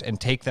hires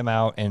and take them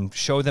out and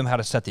show them how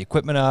to set the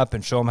equipment up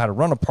and show them how to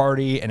run a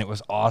party. And it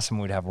was awesome.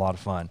 We'd have a lot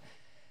of fun.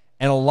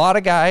 And a lot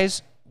of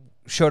guys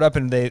showed up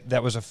and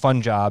that was a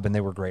fun job and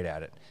they were great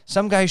at it.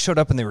 Some guys showed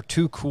up and they were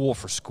too cool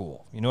for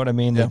school. You know what I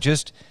mean? Yeah.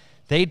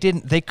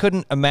 They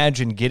couldn't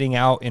imagine getting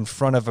out in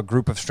front of a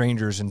group of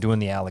strangers and doing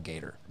the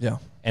alligator. Yeah.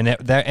 And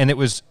it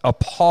was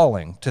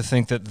appalling to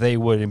think that they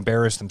would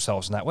embarrass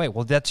themselves in that way.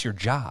 Well, that's your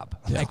job.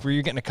 Yeah. Like, where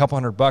you're getting a couple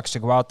 $100 to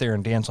go out there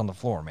and dance on the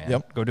floor, man.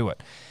 Yep. Go do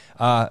it.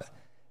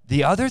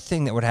 The other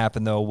thing that would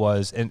happen, though,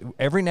 was, and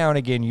every now and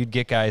again, you'd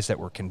get guys that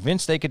were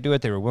convinced they could do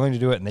it, they were willing to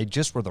do it, and they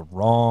just were the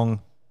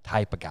wrong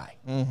type of guy.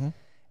 Mm-hmm.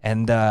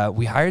 And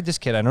we hired this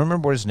kid. I don't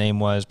remember what his name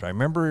was, but I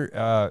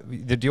remember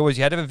the deal was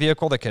you had to have a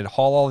vehicle that could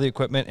haul all the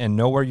equipment and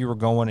know where you were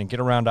going and get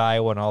around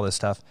Iowa and all this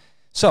stuff.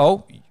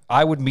 So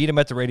I would meet him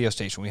at the radio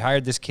station. We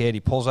hired this kid. He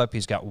pulls up.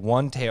 He's got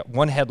one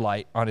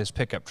headlight on his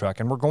pickup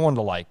truck, and we're going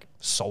to, like,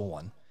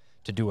 Solon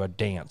to do a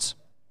dance.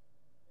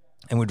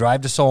 And we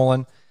drive to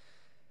Solon.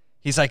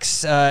 He's like,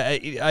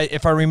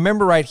 if I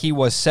remember right, he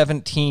was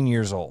 17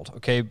 years old,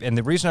 okay? And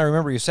the reason I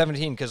remember he was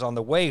 17, because on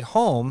the way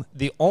home,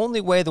 the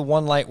only way the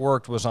one light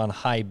worked was on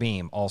high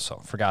beam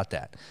also. Forgot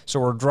that. So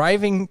we're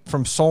driving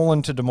from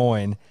Solon to Des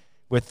Moines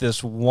with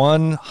this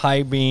one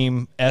high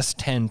beam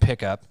S10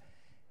 pickup,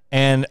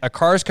 and a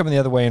car's coming the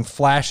other way and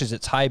flashes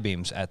its high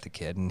beams at the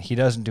kid, and he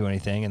doesn't do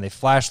anything, and they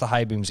flash the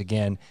high beams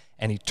again,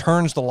 and he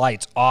turns the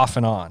lights off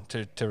and on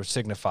to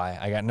signify,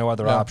 I got no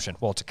other option.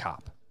 Well, it's a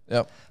cop.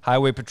 Yep.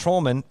 Highway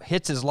patrolman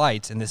hits his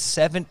lights, and this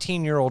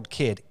 17-year-old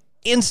kid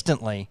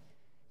instantly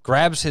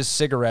grabs his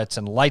cigarettes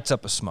and lights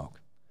up a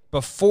smoke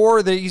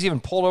before he's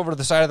even pulled over to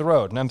the side of the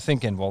road. And I'm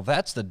thinking, well,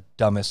 that's the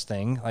dumbest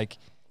thing. Like,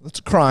 that's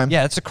a crime.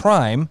 Yeah, it's a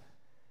crime.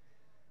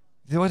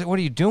 What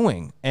are you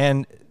doing?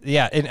 And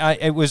yeah, and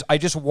I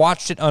just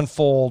watched it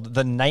unfold,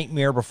 the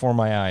nightmare before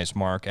my eyes,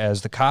 Mark,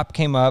 as the cop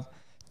came up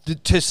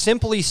to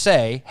simply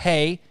say,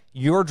 hey,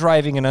 you're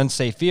driving an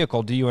unsafe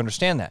vehicle. Do you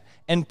understand that?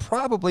 And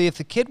probably if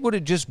the kid would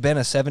have just been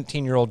a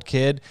 17-year-old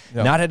kid,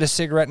 not had a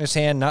cigarette in his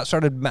hand, not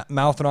started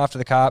mouthing off to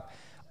the cop,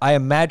 I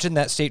imagine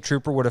that state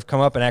trooper would have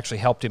come up and actually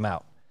helped him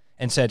out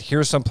and said,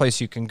 here's some place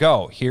you can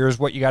go. Here's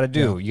what you got to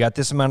do. You got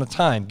this amount of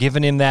time.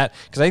 Giving him that,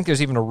 because I think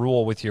there's even a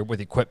rule with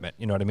equipment.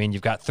 You know what I mean?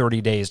 You've got 30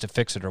 days to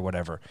fix it or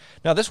whatever.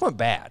 Now, this went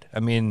bad. I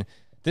mean,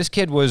 this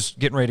kid was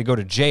getting ready to go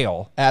to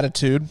jail.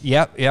 Attitude.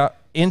 Yeah,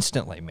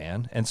 instantly,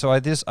 man. And so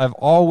I've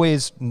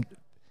always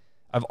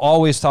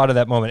thought of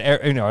that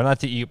moment. You know,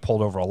 not that you get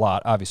pulled over a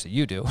lot. Obviously,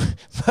 you do.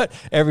 But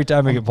every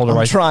time I get pulled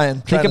over,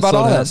 trying think to about slow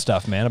all down. that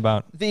stuff, man.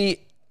 About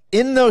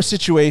in those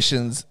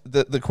situations,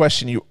 the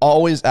question you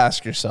always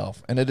ask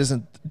yourself, and it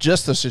isn't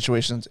just those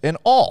situations, in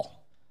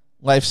all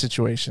life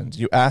situations,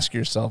 you ask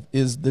yourself,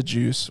 is the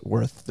juice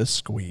worth the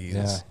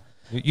squeeze?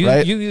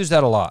 Yeah. You use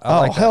that a lot. I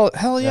like that.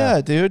 Hell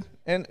yeah, dude.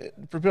 And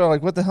for people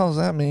like, what the hell does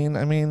that mean?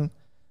 I mean,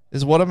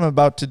 is what I'm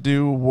about to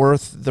do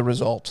worth the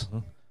result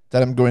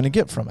that I'm going to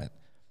get from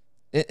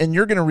it? And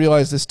you're going to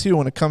realize this too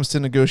when it comes to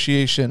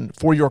negotiation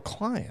for your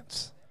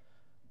clients.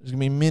 There's going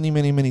to be many,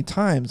 many, many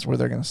times where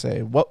they're going to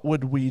say, what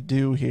would we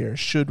do here?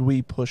 Should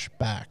we push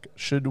back?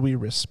 Should we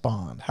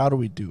respond? How do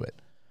we do it?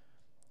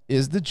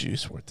 Is the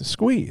juice worth the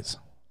squeeze,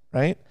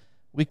 right?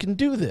 We can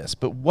do this,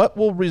 but what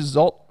will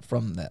result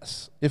from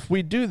this? If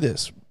we do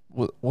this,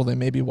 will they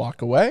maybe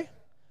walk away?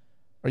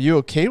 Are you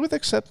okay with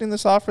accepting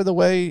this offer the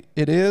way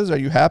it is? Are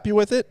you happy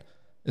with it?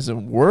 Is it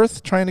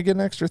worth trying to get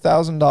an extra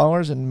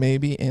 $1,000 and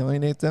maybe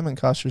alienate them and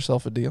cost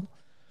yourself a deal?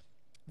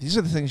 These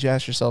are the things you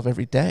ask yourself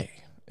every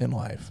day in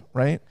life,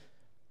 right?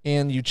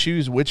 And you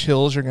choose which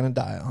hills you're going to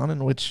die on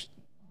and which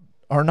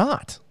are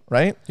not,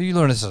 right? You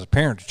learn this as a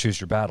parent to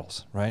choose your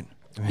battles, right?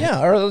 I mean,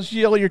 Yeah, or else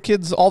you yell at your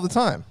kids all the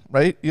time,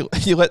 right?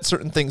 You let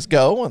certain things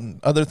go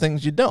and other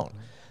things you don't.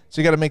 So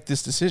you got to make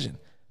this decision.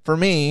 For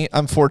me,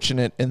 I'm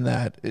fortunate in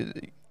that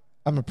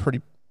I'm a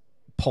pretty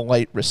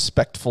polite,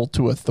 respectful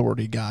to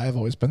authority guy. I've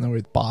always been that way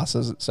with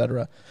bosses,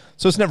 etc.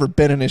 So it's never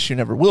been an issue,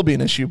 never will be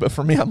an issue. But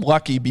for me, I'm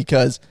lucky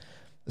because,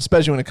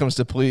 especially when it comes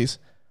to police,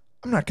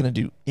 I'm not going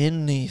to do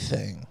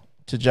anything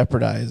to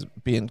jeopardize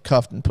being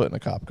cuffed and put in a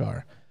cop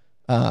car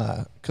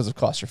because of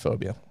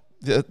claustrophobia.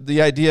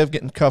 The idea of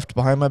getting cuffed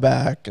behind my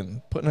back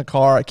and put in a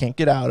car I can't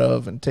get out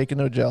of and taken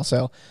to a jail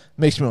cell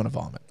makes me want to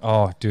vomit.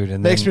 Oh, dude.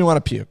 And Makes me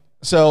want to puke.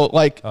 So,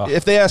 like,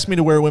 if they ask me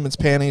to wear women's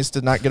panties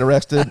to not get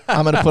arrested,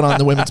 I'm going to put on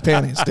the women's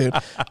panties, dude.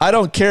 I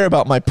don't care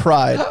about my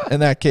pride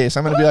in that case.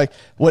 I'm going to be like,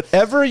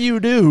 whatever you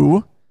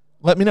do,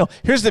 let me know.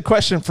 Here's the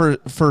question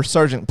for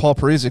Sergeant Paul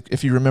Parizek,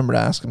 if you remember to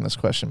ask him this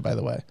question, by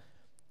the way.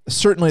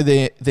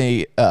 Certainly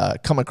they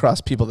come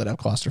across people that have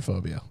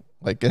claustrophobia.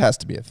 Like, it has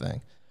to be a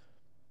thing.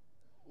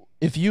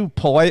 If you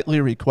politely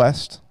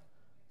request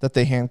that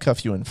they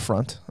handcuff you in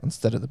front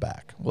instead of the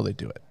back, will they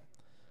do it?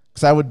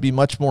 Because I would be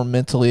much more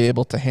mentally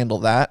able to handle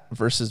that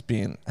versus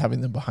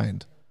having them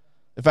behind.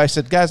 If I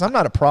said, guys, I'm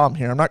not a problem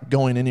here. I'm not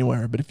going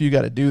anywhere. But if you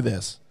got to do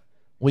this,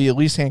 will you at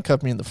least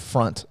handcuff me in the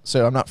front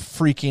so I'm not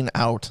freaking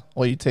out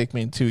while you take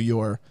me to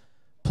your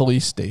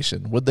police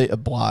station? Would they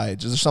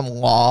oblige? Is there some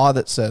law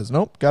that says,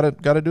 nope,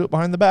 gotta do it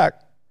behind the back?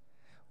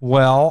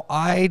 Well,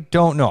 I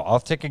don't know. I'll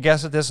take a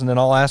guess at this, and then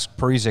I'll ask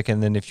Parizek,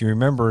 and then if you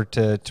remember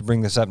to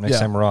bring this up next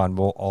time we're on,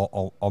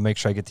 I'll make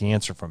sure I get the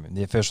answer from him,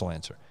 the official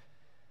answer.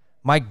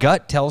 My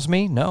gut tells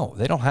me no,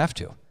 they don't have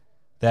to.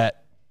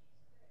 That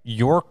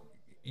you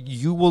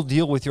will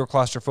deal with your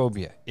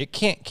claustrophobia. It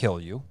can't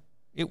kill you.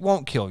 It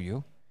won't kill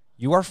you.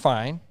 You are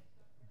fine.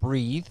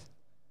 Breathe.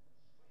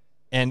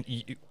 And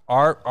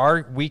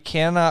we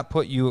cannot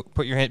put your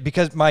hand,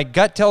 because my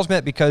gut tells me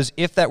that, because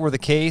if that were the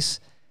case,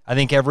 I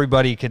think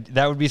everybody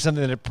that would be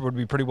something that would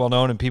be pretty well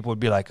known, and people would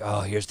be like, oh,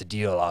 here's the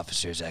deal,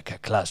 officers, I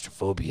got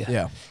claustrophobia.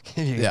 Yeah.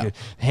 You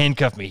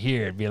handcuff me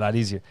here, it'd be a lot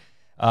easier.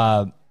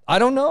 I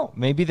don't know.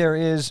 Maybe there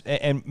is,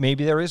 and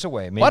maybe there is a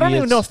way. Maybe I don't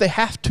even know if they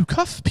have to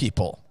cuff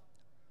people.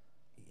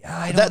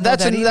 I don't know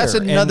that's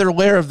another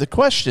layer of the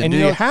question. Do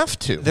you have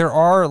to? There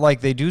are, like,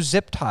 they do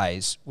zip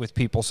ties with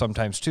people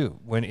sometimes too.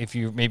 If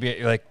you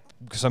maybe, like,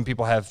 some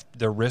people have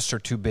their wrists are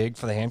too big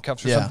for the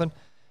handcuffs or something.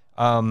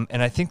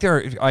 And I think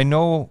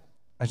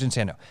I shouldn't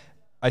say no.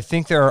 I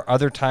think there are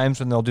other times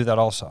when they'll do that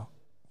also.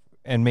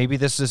 And maybe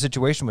this is a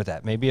situation with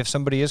that. Maybe if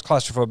somebody is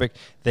claustrophobic,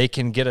 they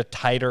can get a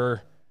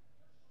tighter.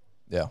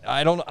 Yeah.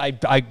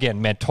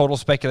 Again, man, total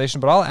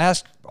speculation, but I'll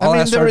ask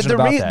Sergeant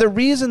about that. The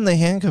reason they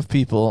handcuff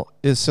people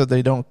is so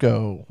they don't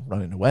go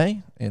running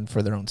away and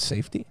for their own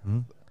safety.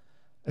 Mm-hmm.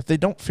 If they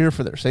don't fear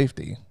for their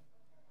safety,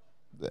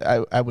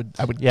 I would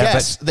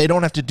guess they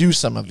don't have to do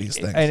some of these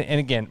things. And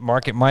again,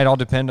 Mark, it might all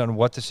depend on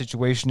what the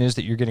situation is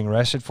that you're getting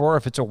arrested for.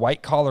 If it's a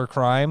white collar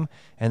crime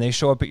and they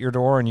show up at your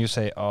door and you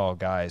say, "Oh,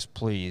 guys,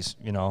 please,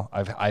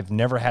 I've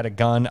never had a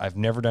gun, I've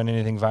never done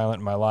anything violent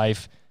in my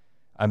life.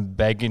 I'm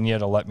begging you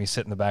to let me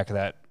sit in the back of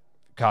that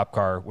cop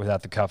car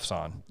without the cuffs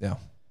on." Yeah.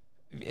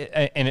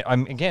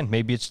 Again,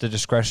 maybe it's the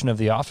discretion of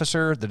the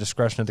officer, the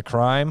discretion of the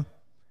crime.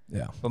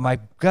 Yeah. But my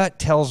gut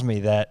tells me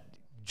that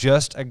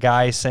just a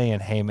guy saying,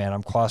 "Hey, man,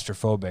 I'm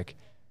claustrophobic,"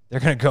 they're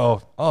going to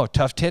go, "Oh,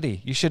 tough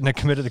titty. You shouldn't have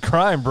committed the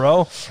crime,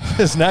 bro."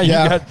 Because now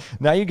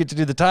you get to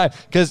do the time.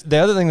 Because the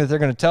other thing that they're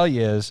going to tell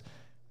you is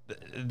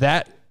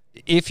that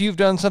if you've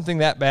done something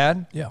that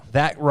bad,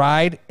 that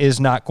ride is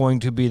not going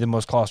to be the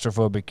most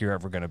claustrophobic you're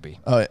ever going to be.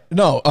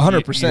 No,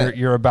 100%.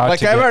 You're about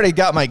to I've already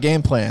got my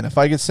game plan. If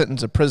I get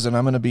sentenced to prison,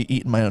 I'm going to be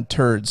eating my own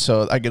turds,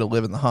 so I get to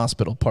live in the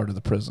hospital part of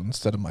the prison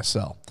instead of my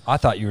cell. I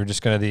thought you were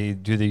just going to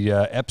do the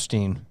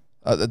Epstein.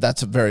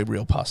 That's a very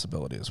real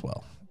possibility as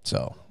well.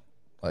 So,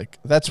 like,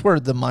 that's where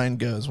the mind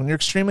goes. When you're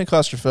extremely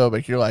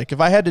claustrophobic, you're like, if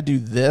I had to do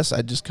this,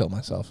 I'd just kill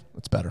myself.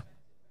 It's better,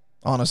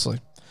 honestly.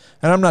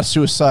 And I'm not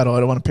suicidal. I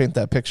don't want to paint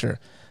that picture.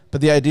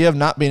 But the idea of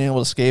not being able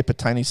to escape a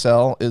tiny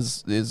cell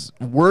is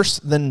worse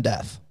than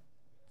death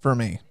for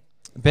me.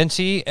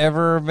 Bency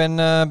ever been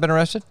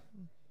arrested?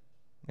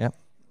 Yep.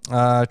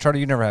 Charlie,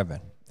 you never have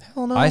been.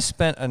 Hell no. I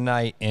spent a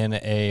night in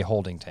a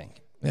holding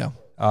tank. Yeah.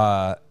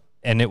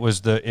 And it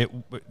was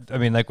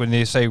like when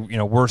they say,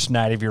 worst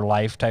night of your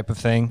life type of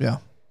thing. Yeah.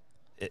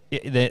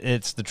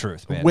 It's the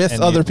truth, man. With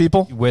And other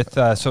people?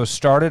 So it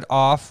started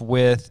off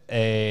with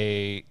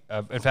in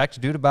fact, a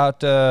dude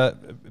built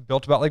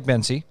about like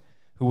Bency,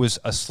 who was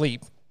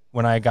asleep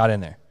when I got in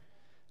there.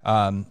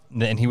 And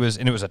it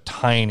was a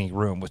tiny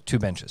room with 2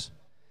 benches.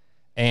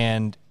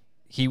 And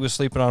he was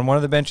sleeping on one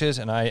of the benches,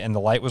 and the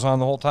light was on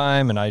the whole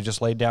time, and I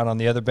just laid down on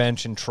the other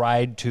bench and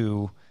tried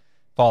to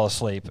fall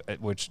asleep,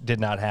 which did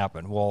not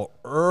happen. Well,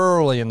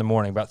 early in the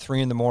morning, about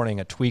 3 a.m,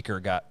 a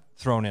tweaker got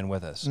thrown in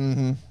with us.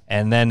 Mm-hmm.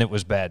 And then it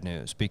was bad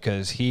news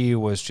because he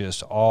was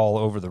just all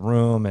over the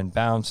room and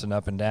bouncing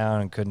up and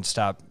down and couldn't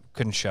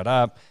shut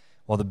up.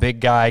 Well, the big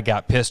guy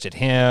got pissed at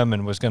him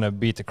and was going to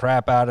beat the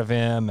crap out of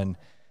him and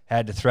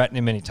had to threaten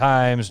him many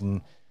times.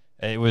 And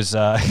it was,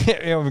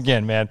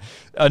 again, man,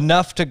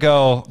 enough to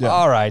go,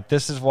 all right,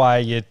 this is why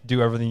you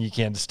do everything you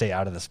can to stay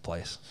out of this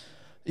place.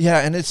 Yeah,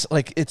 and it's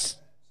like it's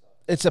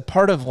a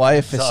part of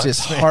life. It's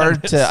just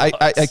hard to.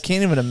 I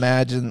can't even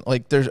imagine.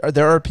 Like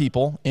there are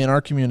people in our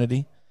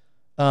community,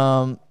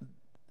 that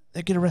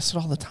get arrested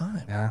all the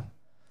time. Yeah,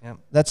 yeah.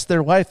 That's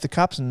their life. The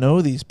cops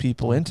know these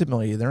people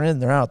intimately. They're in,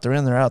 they're out. They're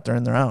in, they're out. They're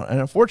in, they're out.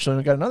 And unfortunately,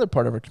 we got another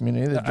part of our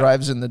community that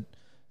drives in the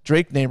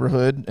Drake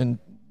neighborhood and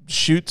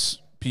shoots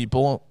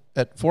people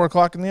at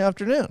 4:00 in the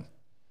afternoon,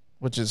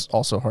 which is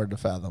also hard to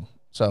fathom.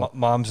 So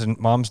moms and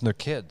their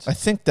kids. I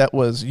think that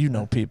was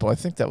people. I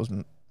think that was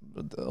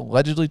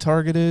allegedly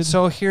targeted.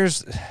 So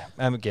here's,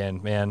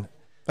 again, man.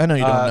 I know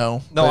you don't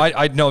know. No,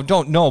 I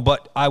don't know,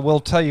 but I will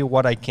tell you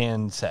what I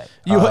can say.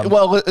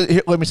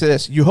 Let me say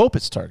this. You hope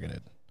it's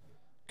targeted.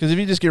 Because if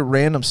you just get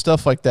random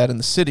stuff like that in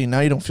the city, now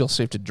you don't feel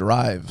safe to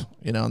drive,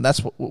 and that's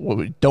what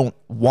we don't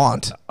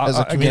want as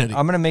a community. Again,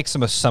 I'm going to make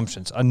some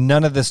assumptions.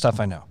 None of this stuff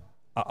I know.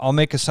 I'll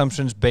make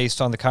assumptions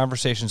based on the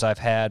conversations I've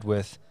had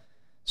with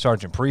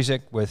Sergeant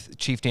Prezik, with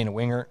Chief Dana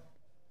Wingert.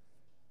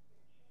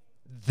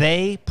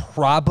 They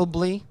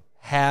probably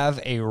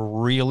have a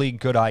really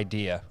good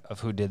idea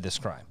of who did this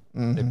crime.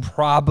 Mm-hmm. They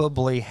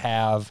probably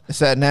have. It's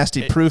that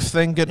nasty proof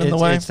thing getting in the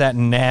way? It's that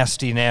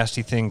nasty,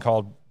 nasty thing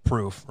called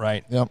proof,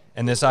 right? Yep.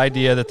 And this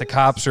idea that the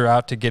cops are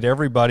out to get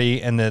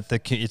everybody and that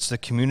it's the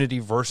community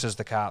versus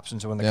the cops.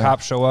 And so when the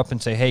cops show up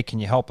and say, hey, can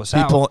you help us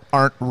out? People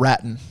aren't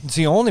ratting. It's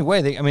the only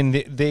way.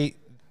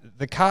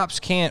 The cops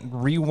can't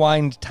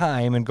rewind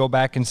time and go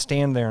back and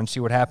stand there and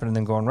see what happened and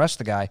then go and arrest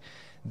the guy.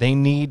 They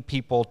need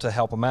people to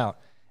help them out.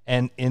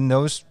 And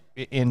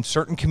in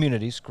certain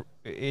communities,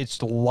 it's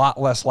a lot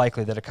less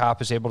likely that a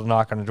cop is able to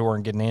knock on a door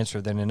and get an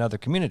answer than in other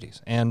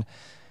communities. And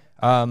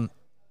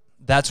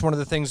that's one of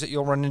the things that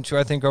you'll run into,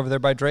 I think, over there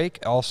by Drake.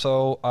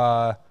 Also,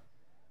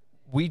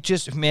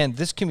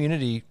 this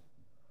community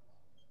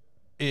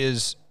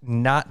is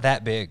not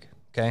that big,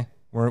 okay?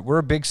 We're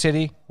a big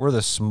city. We're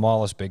the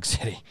smallest big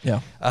city. Yeah.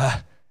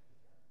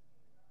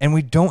 And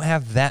we don't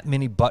have that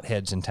many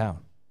buttheads in town.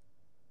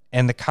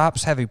 And the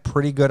cops have a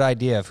pretty good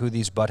idea of who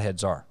these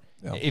buttheads are.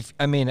 Yeah.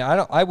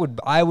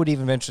 I would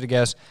even venture to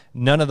guess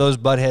none of those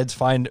buttheads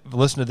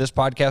listen to this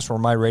podcast or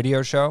my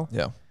radio show.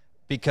 Yeah.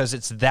 Because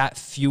it's that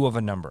few of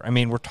a number. I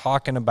mean, we're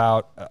talking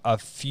about a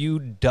few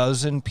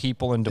dozen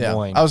people in Des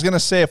Moines. I was going to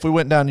say, if we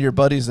went down to your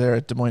buddies there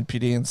at Des Moines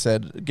PD and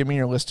said, give me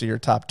your list of your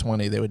top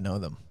 20, they would know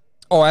them.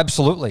 Oh,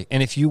 absolutely.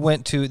 And if you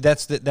went to,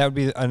 that would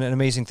be an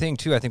amazing thing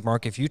too, I think,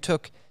 Mark. If you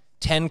took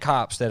 10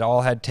 cops that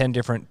all had 10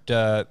 different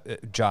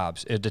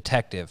jobs, a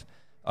detective,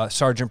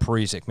 Sergeant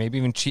Prezik, maybe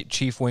even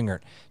Chief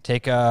Wingert,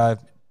 take Ted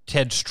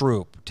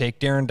Stroop, take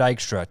Darren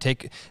Dykstra,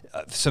 take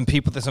some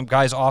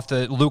guys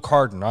Luke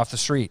Harden off the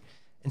street,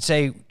 and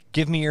say,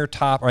 give me your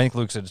top, or I think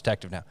Luke's a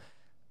detective now,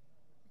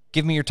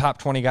 give me your top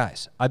 20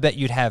 guys. I bet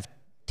you'd have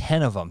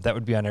 10 of them that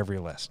would be on every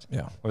list.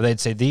 Yeah. Or they'd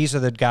say, these are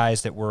the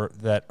guys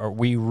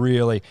we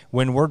really,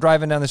 when we're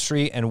driving down the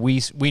street and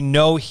we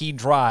know he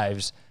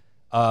drives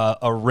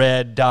a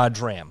red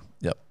Dodge Ram.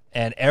 Yep.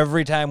 And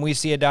every time we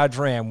see a Dodge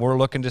Ram, we're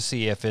looking to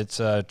see if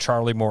it's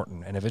Charlie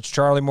Morton. And if it's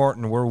Charlie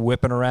Morton, we're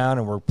whipping around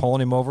and we're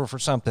pulling him over for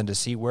something to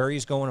see where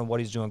he's going and what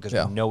he's doing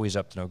because we know he's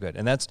up to no good.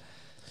 And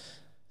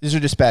these are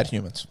just bad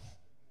humans.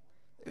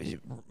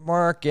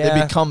 Mark, yeah.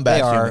 They become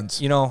bad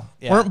humans.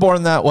 Weren't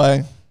born that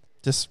way.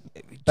 Just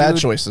bad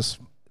choices.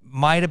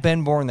 Might have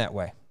been born that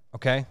way,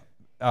 okay?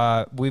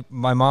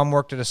 My mom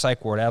worked at a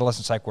psych ward,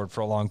 adolescent psych ward, for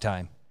a long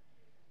time.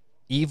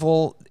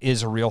 Evil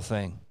is a real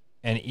thing.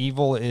 And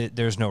evil,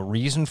 there's no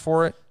reason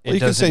for it. Well, you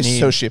can say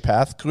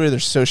sociopath. Clearly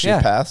there's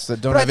sociopaths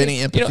that don't have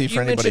any empathy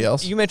for anybody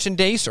else. You mentioned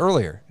Dace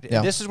earlier.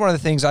 Yeah. This is one of the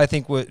things I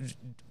think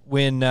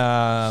when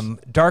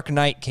Dark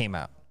Knight came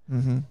out.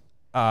 Mm-hmm.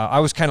 I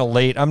was kind of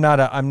late. I'm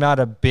not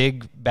a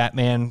big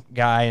Batman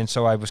guy, and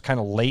so I was kind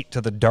of late to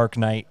the Dark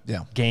Knight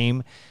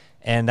game.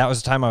 And that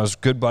was the time I was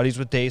good buddies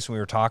with Dace, and we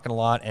were talking a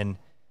lot. And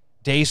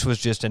Dace was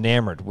just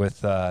enamored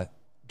with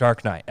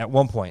Dark Knight at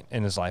one point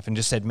in his life and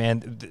just said,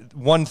 man,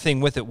 one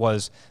thing with it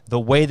was the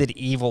way that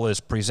evil is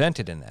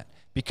presented in that.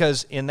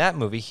 Because in that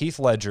movie, Heath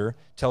Ledger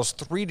tells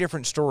 3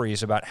 different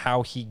stories about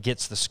how he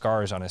gets the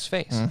scars on his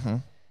face. Mm-hmm.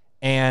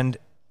 And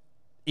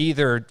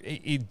either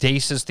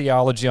Dace's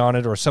theology on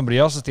it or somebody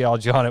else's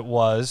theology on it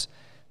was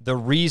the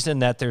reason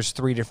that there's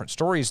 3 different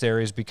stories there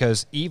is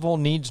because evil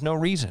needs no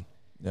reason.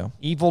 Yeah.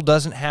 Evil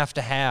doesn't have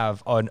to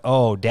have an,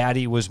 oh,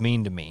 daddy was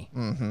mean to me.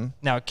 Mm-hmm.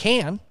 Now,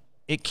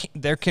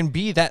 there can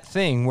be that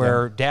thing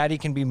where daddy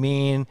can be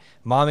mean,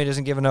 mommy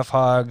doesn't give enough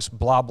hugs,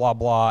 blah, blah,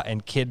 blah,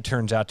 and kid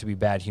turns out to be a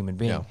bad human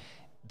being. Yeah.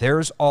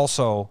 There's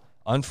also,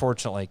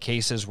 unfortunately,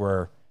 cases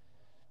where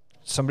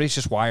somebody's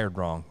just wired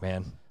wrong,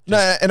 man. No,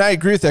 and I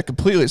agree with that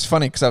completely. It's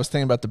funny because I was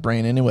thinking about the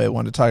brain anyway. I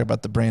wanted to talk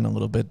about the brain a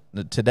little bit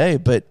today,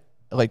 but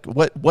like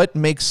what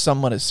makes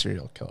someone a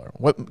serial killer?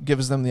 What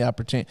gives them the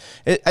opportunity?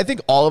 I think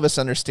all of us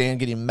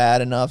understand getting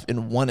mad enough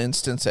in one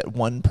instance at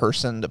one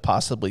person to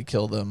possibly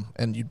kill them,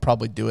 and you'd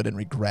probably do it and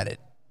regret it,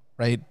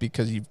 right?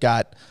 Because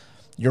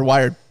you're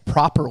wired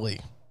properly.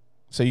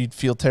 So you'd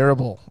feel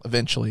terrible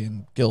eventually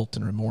and guilt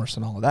and remorse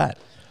and all of that.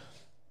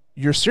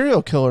 Your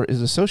serial killer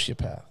is a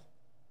sociopath,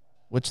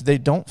 which they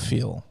don't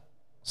feel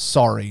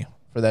sorry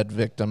for that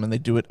victim, and they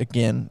do it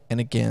again and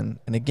again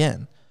and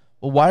again.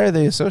 Well, why are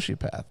they a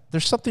sociopath?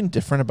 There's something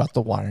different about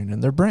the wiring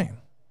in their brain.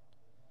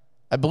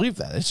 I believe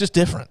that. It's just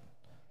different.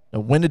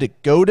 Now, when did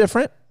it go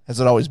different? Has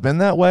it always been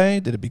that way?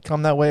 Did it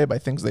become that way by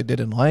things they did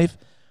in life?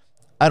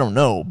 I don't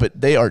know, but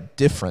they are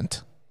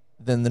different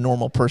than the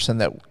normal person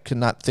that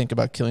cannot think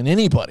about killing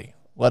anybody,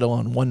 let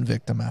alone one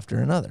victim after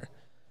another.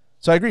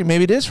 So I agree.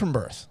 Maybe it is from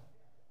birth.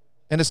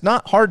 And it's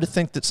not hard to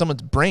think that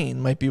someone's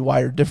brain might be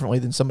wired differently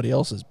than somebody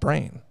else's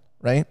brain,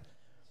 right?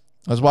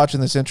 I was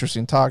watching this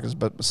interesting talk. It was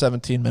about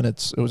 17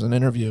 minutes. It was an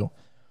interview.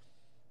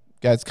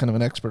 Guy's kind of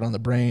an expert on the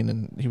brain,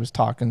 and he was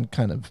talking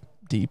kind of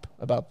deep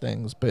about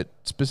things, but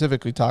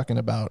specifically talking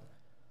about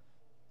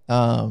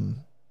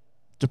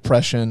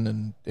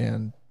depression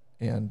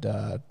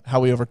and how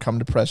we overcome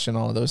depression,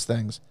 all of those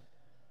things.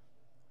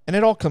 And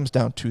it all comes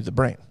down to the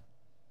brain,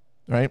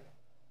 right?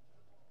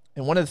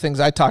 And one of the things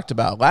I talked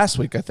about last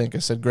week, I think I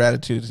said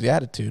gratitude is the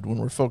attitude. When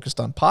we're focused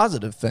on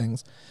positive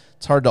things,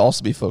 it's hard to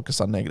also be focused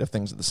on negative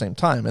things at the same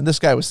time. And this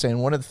guy was saying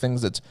one of the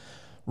things that's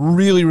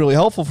really, really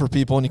helpful for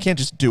people, and you can't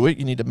just do it,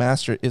 you need to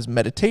master it, is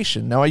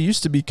meditation. Now, I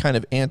used to be kind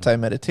of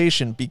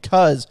anti-meditation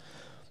because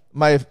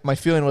my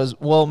feeling was,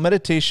 well,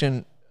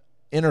 meditation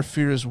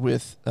interferes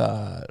with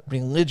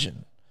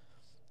religion.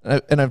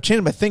 And I've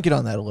changed my thinking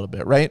on that a little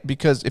bit, right?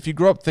 Because if you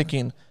grow up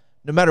thinking,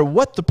 no matter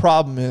what the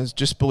problem is,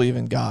 just believe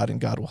in God and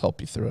God will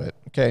help you through it.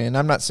 Okay. And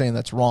I'm not saying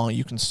that's wrong.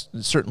 You can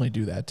certainly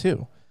do that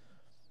too.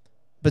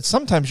 But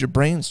sometimes your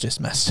brain's just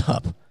messed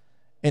up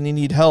and you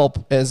need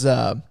help, as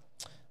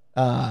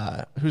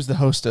who's the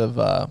host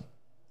of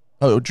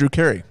Drew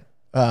Carey.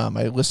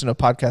 I listened to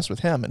a podcast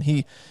with him, and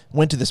he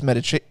went to this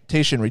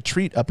meditation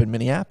retreat up in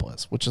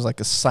Minneapolis, which is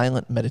like a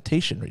silent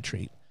meditation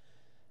retreat.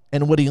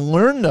 And what he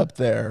learned up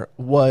there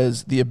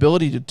was the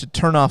ability to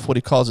turn off what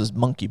he calls his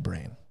monkey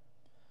brain.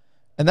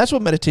 And that's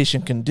what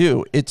meditation can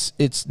do.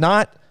 It's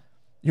not,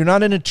 you're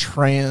not in a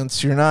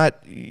trance. You're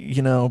not,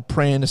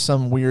 praying to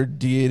some weird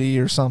deity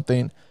or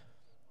something.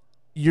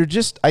 You're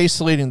just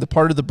isolating the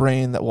part of the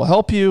brain that will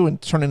help you and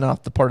turning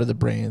off the part of the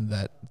brain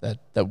that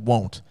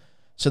won't.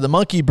 So the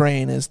monkey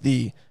brain is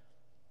the,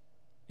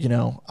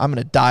 I'm going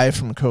to die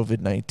from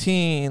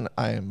COVID-19.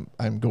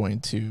 I'm going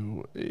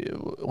to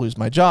lose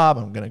my job.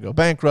 I'm going to go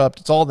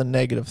bankrupt. It's all the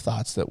negative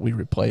thoughts that we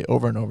replay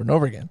over and over and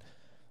over again.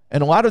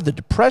 And a lot of the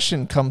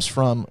depression comes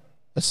from,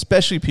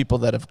 especially people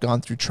that have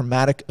gone through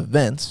traumatic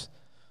events,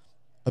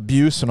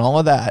 abuse and all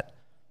of that.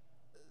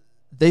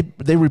 They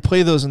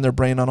replay those in their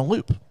brain on a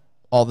loop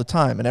all the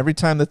time. And every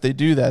time that they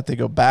do that, they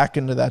go back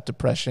into that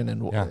depression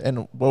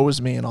and woe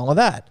is me and all of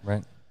that.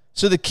 Right.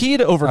 So the key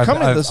to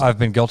overcoming I've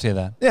been guilty of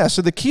that. Yeah.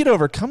 So the key to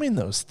overcoming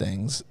those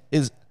things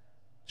is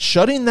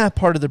shutting that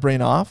part of the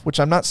brain off, which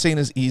I'm not saying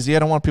is easy. I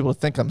don't want people to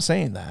think I'm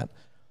saying that.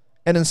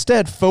 And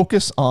instead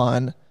focus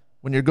on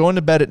when you're going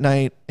to bed at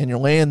night and you're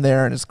laying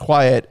there and it's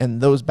quiet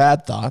and those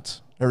bad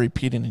thoughts are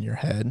repeating in your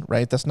head,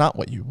 right? That's not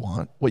what you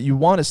want. What you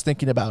want is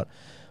thinking about,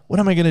 what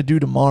am I going to do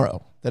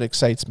tomorrow that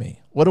excites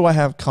me? What do I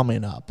have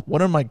coming up?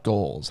 What are my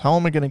goals? How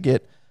am I going to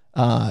get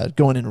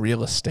going in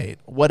real estate?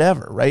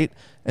 Whatever, right?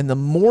 And the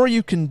more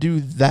you can do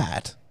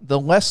that, the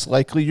less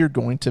likely you're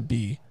going to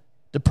be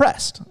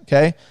depressed,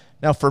 okay?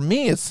 Now, for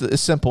me, it's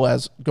as simple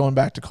as going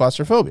back to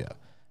claustrophobia.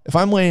 If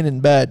I'm laying in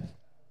bed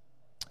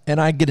and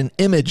I get an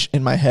image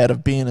in my head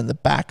of being in the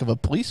back of a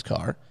police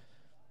car,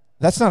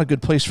 that's not a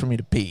good place for me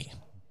to be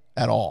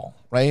at all,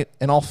 right?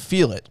 And I'll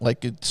feel it.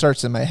 Like it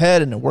starts in my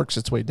head and it works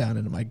its way down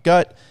into my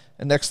gut.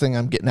 And next thing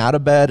I'm getting out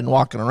of bed and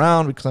walking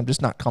around because I'm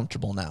just not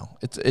comfortable now.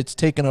 It's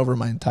taken over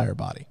my entire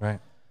body. Right.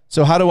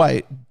 So how do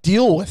I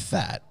deal with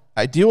that?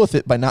 I deal with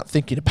it by not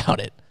thinking about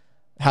it.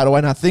 How do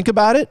I not think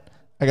about it?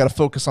 I got to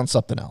focus on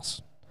something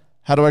else.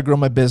 How do I grow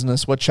my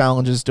business? What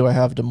challenges do I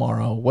have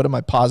tomorrow? What am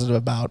I positive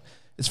about?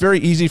 It's very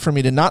easy for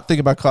me to not think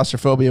about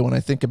claustrophobia when I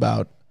think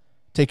about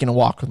taking a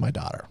walk with my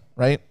daughter,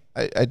 right?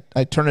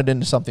 I turn it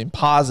into something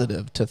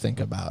positive to think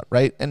about,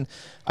 right? And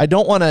I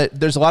don't want to.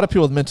 There's a lot of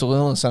people with mental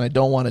illness, and I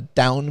don't want to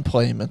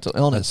downplay mental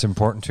illness. That's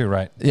important too,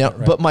 right? Yeah,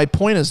 right. but my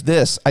point is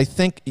this: I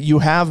think you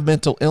have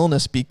mental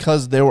illness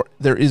because there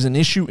is an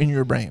issue in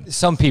your brain.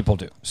 Some people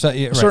do. So,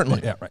 yeah, right,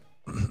 Certainly, yeah, right.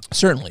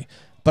 Certainly.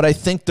 But I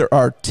think there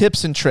are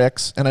tips and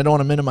tricks, and I don't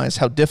want to minimize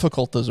how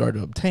difficult those are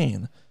to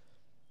obtain.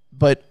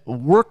 But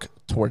work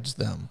towards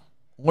them.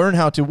 Learn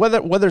how to,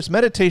 whether it's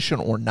meditation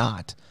or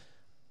not.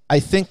 I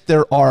think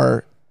there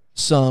are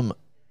some,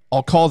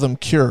 I'll call them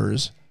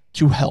cures,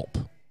 to help.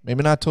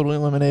 Maybe not totally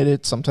eliminate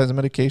it. Sometimes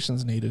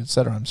medication's needed,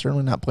 etc. I'm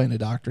certainly not playing a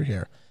doctor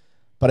here.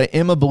 But I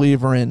am a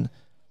believer in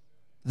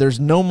there's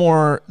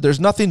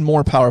nothing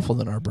more powerful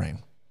than our brain.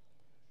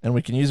 And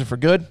we can use it for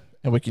good,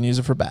 and we can use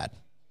it for bad,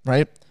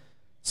 right?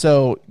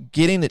 So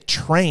getting it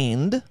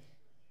trained,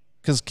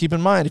 because keep in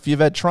mind, if you've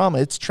had trauma,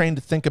 it's trained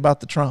to think about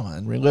the trauma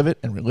and relive it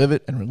and relive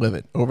it and relive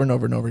it over and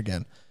over and over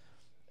again.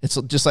 It's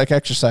just like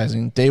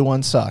exercising. Day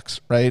 1 sucks,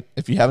 right?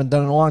 If you haven't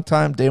done it in a long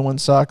time, day 1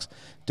 sucks.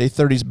 Day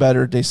 30 is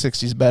better. Day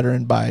 60 is better.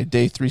 And by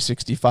day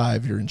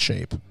 365, you're in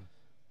shape.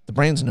 The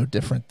brain's no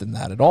different than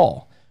that at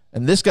all.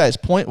 And this guy's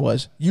point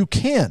was you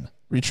can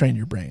retrain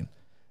your brain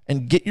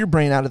and get your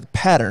brain out of the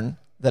pattern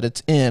that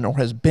it's in or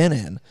has been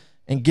in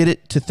and get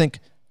it to think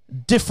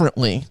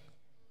differently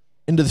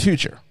into the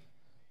future.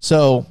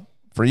 So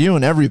for you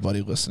and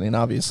everybody listening,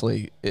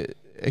 obviously,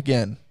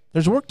 again,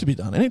 there's work to be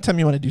done. Anytime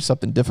you want to do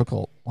something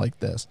difficult like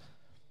this,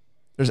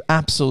 there's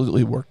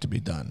absolutely work to be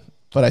done.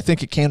 But I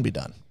think it can be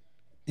done.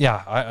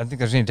 Yeah, I think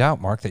there's any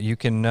doubt, Mark, that you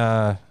can.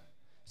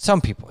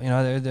 Some people,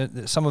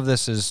 some of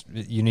this is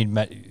you need.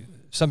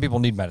 Some people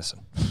need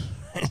medicine.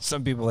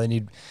 Some people, they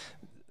need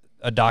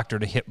a doctor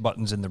to hit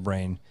buttons in the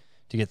brain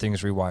to get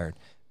things rewired.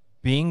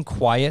 Being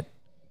quiet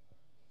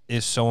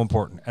is so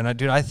important. And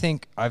I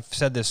think I've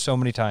said this so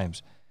many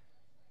times.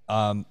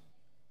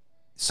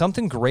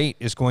 Something great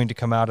is going to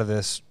come out of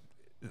this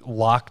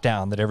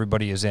lockdown that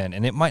everybody is in.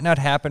 And it might not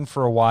happen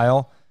for a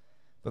while,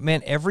 but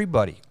man,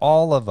 everybody,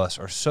 all of us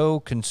are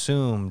so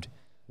consumed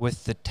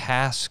with the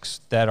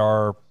tasks that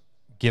are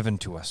given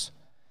to us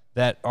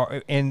that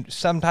are, and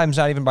sometimes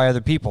not even by other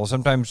people.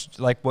 Sometimes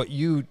like what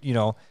you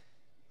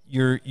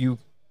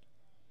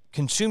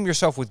consume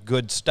yourself with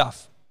good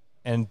stuff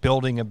and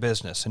building a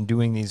business and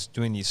doing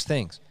these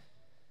things.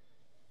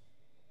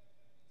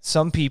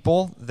 Some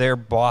people, their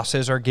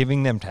bosses are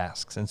giving them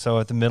tasks. And so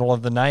at the middle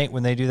of the night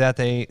when they do that,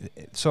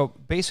 so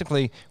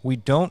basically we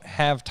don't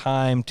have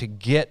time to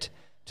get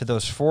to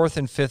those 4th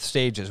and 5th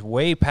stages,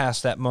 way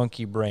past that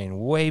monkey brain,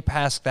 way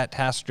past that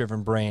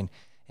task-driven brain,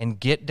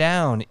 and get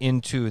down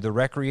into the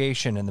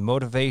recreation and the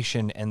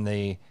motivation and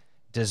the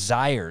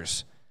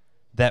desires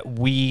that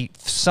we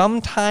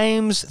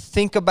sometimes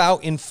think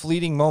about in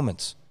fleeting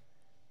moments.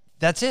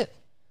 That's it.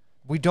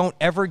 We don't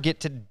ever get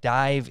to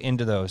dive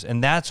into those.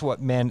 And that's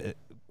what, man,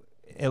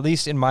 at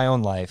least in my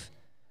own life,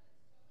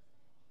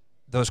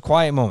 those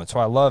quiet moments. So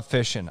I love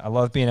fishing. I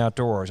love being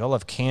outdoors. I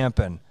love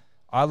camping.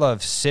 I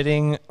love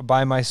sitting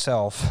by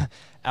myself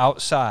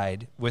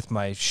outside with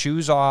my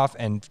shoes off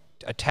and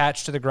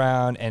attached to the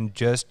ground and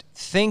just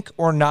think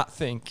or not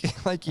think,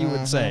 like you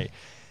would say.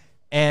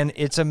 And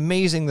it's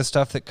amazing the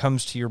stuff that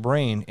comes to your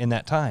brain in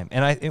that time.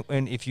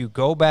 And if you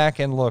go back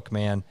and look,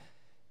 man,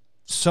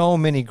 so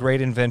many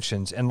great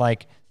inventions and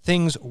like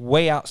things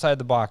way outside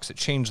the box that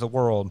changed the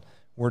world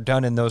were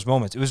done in those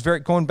moments. It was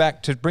going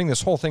back to bring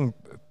this whole thing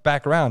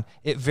back around.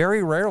 It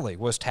very rarely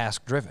was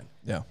task driven.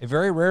 Yeah. It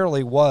very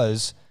rarely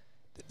was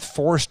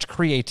forced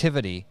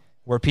creativity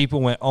where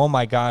people went, oh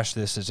my gosh,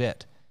 this is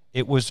it.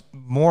 It was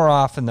more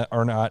often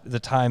or not the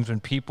times when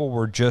people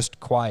were just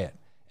quiet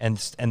and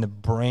the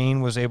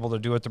brain was able to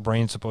do what the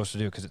brain's supposed to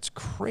do, because it's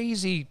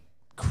crazy,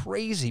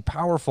 crazy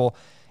powerful.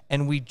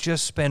 And we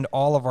just spend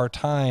all of our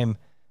time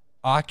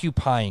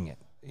occupying it,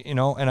 and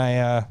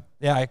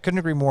I couldn't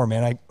agree more,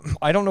 man.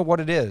 I don't know what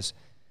it is,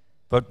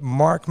 but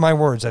mark my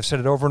words, I've said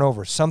it over and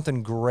over,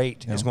 something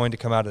great is going to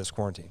come out of this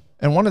quarantine.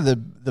 And one of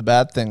the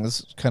bad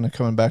things, kind of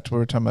coming back to what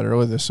we were talking about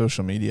earlier, the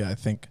social media, I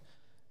think,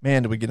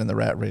 man, do we get in the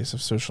rat race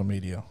of social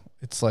media?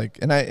 It's like,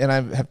 and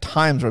I have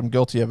times where I'm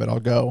guilty of it. I'll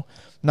go,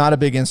 not a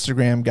big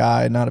Instagram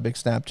guy, not a big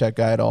Snapchat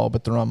guy at all,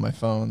 but they're on my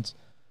phones.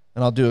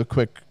 And I'll do a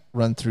quick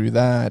run through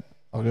that.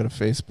 I'll go to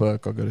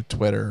Facebook, I'll go to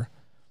Twitter.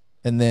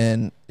 And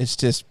then it's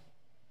just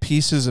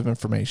pieces of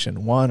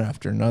information, one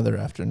after another,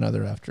 after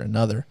another, after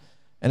another.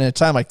 And at a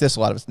time like this, a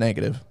lot of it's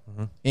negative.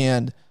 Mm-hmm.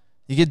 And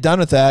you get done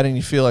with that and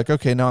you feel like,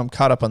 okay, now I'm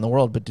caught up on the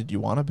world, but did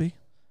you want to be?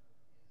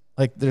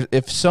 Like,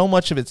 if so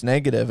much of it's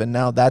negative, and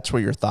now that's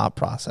where your thought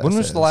process is. When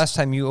was the last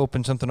time you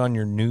opened something on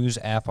your news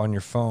app on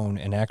your phone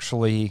and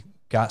actually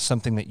got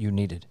something that you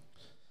needed?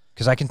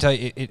 Because I can tell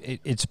you,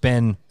 it's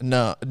been...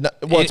 No,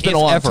 well, it's been a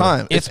long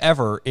time. If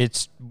ever,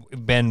 it's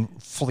been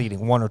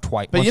fleeting, one or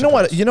twice. But you know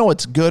what? You know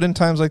what's good in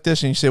times like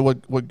this? And you say,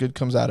 what good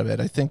comes out of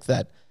it? I think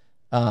that...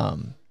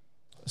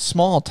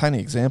 small, tiny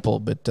example,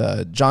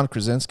 but John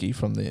Krasinski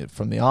from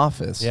the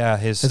Office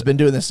has been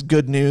doing this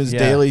good news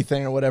daily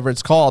thing or whatever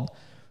it's called.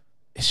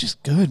 It's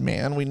just good,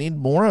 man. We need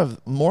more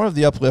of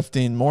the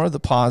uplifting, more of the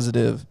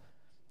positive.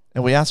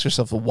 And we ask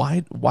ourselves,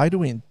 well, why do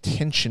we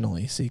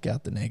intentionally seek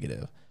out the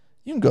negative?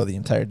 You can go the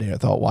entire day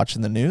without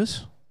watching the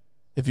news.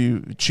 If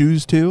you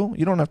choose to,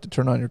 you don't have to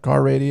turn on your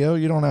car radio.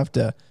 You don't have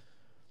to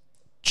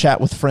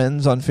chat with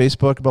friends on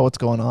Facebook about what's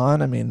going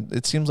on. I mean,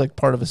 it seems like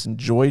part of us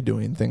enjoy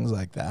doing things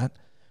like that.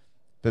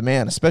 But,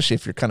 man, especially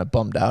if you're kind of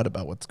bummed out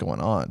about what's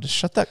going on, just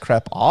shut that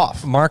crap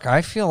off. Mark,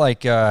 I feel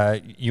like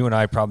you and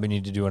I probably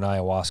need to do an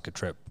ayahuasca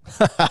trip.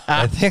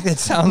 I think it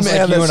sounds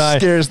Man, like you and I.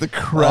 scares the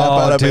crap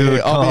out of me. Dude,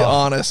 I'll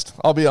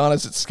be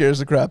honest. It scares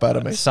the crap out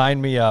of me.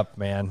 Sign me up,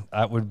 man.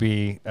 That would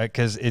be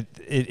because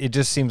it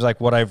just seems like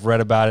what I've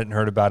read about it and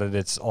heard about it.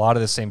 It's a lot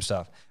of the same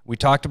stuff. We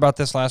talked about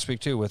this last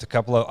week too with a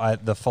couple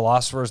of the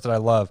philosophers that I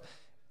love.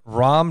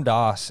 Ram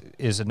Dass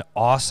is an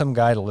awesome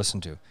guy to listen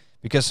to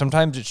because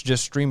sometimes it's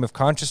just stream of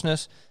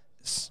consciousness.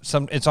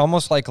 It's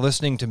almost like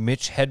listening to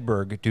Mitch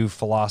Hedberg do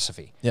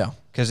philosophy. Yeah,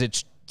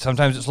 because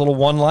sometimes it's little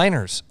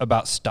one-liners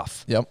about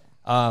stuff. Yep.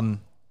 And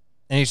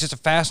he's just a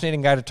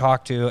fascinating guy to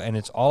talk to, and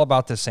it's all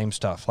about the same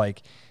stuff.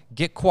 Like,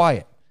 get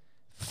quiet,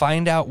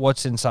 find out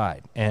what's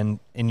inside, and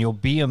you'll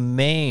be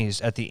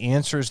amazed at the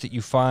answers that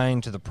you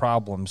find to the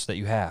problems that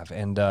you have.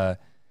 And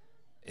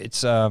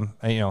it's I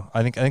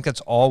think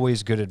that's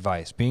always good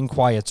advice. Being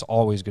quiet's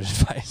always good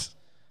advice.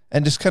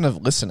 And just kind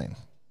of listening.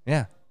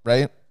 Yeah.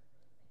 Right?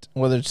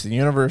 Whether it's the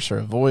universe or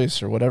a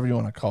voice or whatever you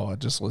want to call it,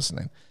 just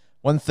listening.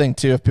 One thing,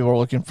 too, if people are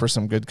looking for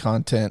some good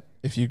content,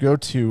 if you go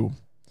to,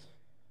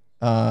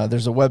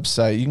 there's a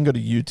website, you can go to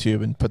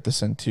YouTube and put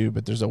this in too,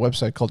 but there's a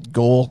website called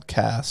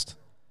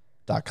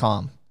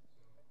goalcast.com.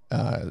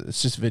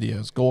 It's just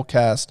videos.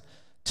 Goalcast,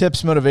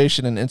 tips,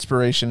 motivation, and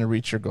inspiration to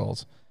reach your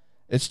goals.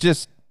 It's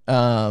just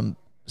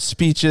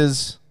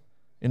speeches.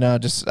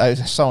 Just I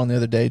saw one the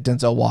other day,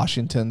 Denzel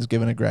Washington's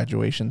giving a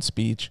graduation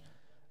speech.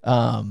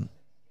 One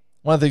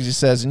of the things he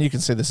says, and you can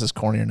say this is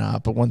corny or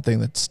not, but one thing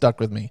that stuck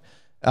with me,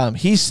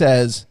 he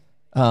says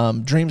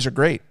dreams are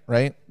great,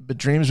 right? But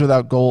dreams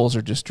without goals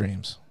are just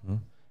dreams. Mm-hmm.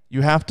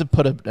 You have to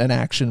put an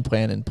action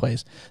plan in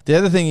place. The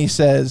other thing he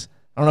says,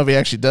 I don't know if he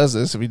actually does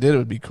this. If he did, it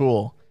would be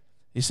cool.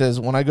 He says,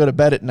 when I go to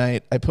bed at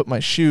night, I put my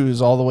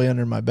shoes all the way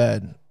under my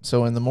bed.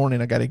 So in the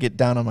morning, I got to get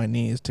down on my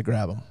knees to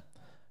grab them.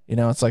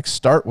 It's like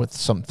start with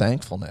some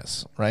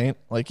thankfulness, right?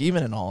 Like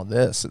even in all of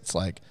this, it's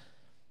like,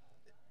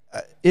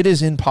 it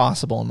is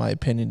impossible, in my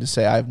opinion, to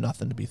say I have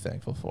nothing to be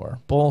thankful for.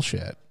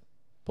 Bullshit,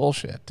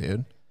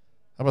 dude.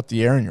 How about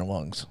the air in your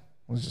lungs?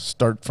 Let's just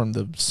start from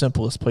the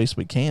simplest place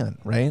we can,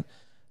 right?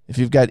 If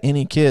you've got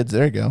any kids,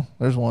 there you go.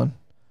 There's one.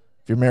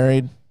 If you're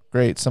married,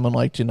 great. Someone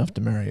liked you enough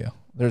to marry you.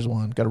 There's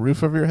one. Got a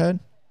roof over your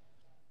head?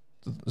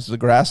 Is the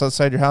grass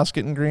outside your house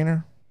getting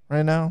greener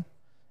right now?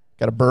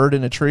 Got a bird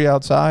in a tree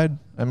outside?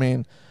 I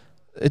mean,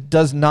 it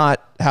does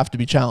not have to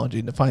be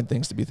challenging to find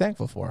things to be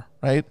thankful for,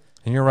 right?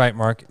 And you're right,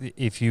 Mark.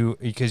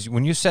 Because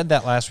when you said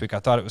that last week, I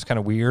thought it was kind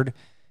of weird,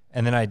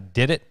 and then I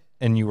did it,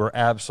 and you were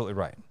absolutely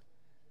right.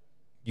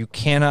 You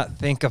cannot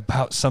think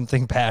about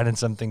something bad and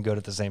something good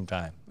at the same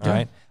time. All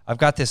right. I've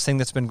got this thing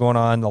that's been going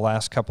on the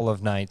last couple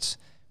of nights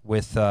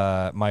with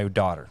my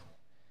daughter,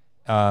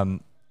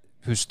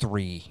 who's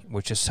 3,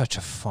 which is such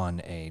a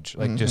fun age,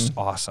 like just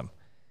awesome.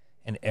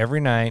 And every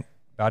night,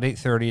 about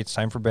 8:30, it's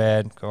time for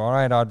bed. Go, all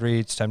right, Audrey,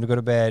 it's time to go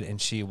to bed. And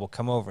she will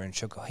come over and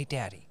she'll go, hey,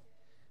 Daddy,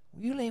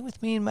 will you lay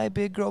with me in my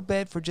big girl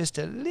bed for just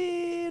a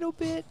little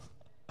bit?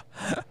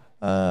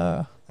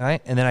 All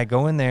right. And then I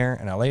go in there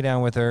and I lay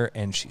down with her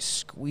and she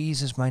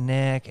squeezes my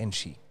neck and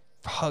she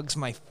hugs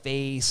my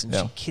face and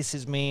she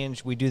kisses me.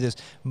 And we do this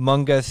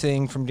Munga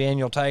thing from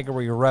Daniel Tiger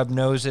where you rub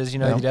noses, the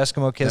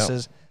Eskimo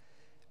kisses.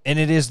 And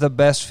it is the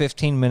best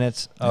 15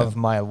 minutes of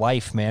my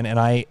life, man.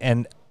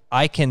 And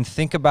I can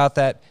think about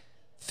that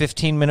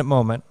 15-minute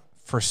moment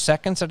for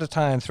seconds at a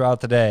time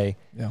throughout the day,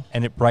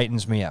 and it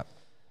brightens me up.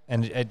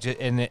 And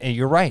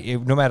you're right.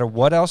 No matter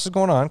what else is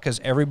going on,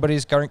 because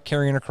everybody's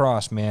carrying a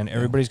cross, man.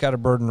 Everybody's got a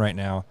burden right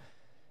now.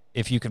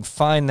 If you can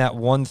find that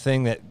one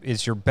thing that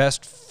is your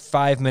best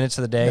 5 minutes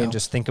of the day and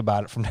just think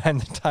about it from time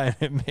to time,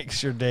 it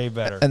makes your day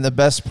better. And the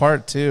best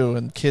part, too,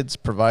 and kids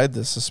provide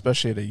this,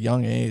 especially at a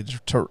young age,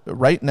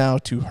 right now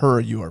to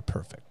her, you are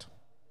perfect.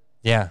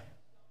 Yeah.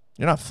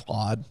 You're not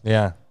flawed.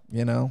 Yeah.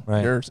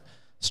 Right. You're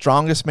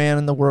strongest man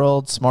in the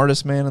world,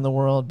 smartest man in the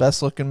world,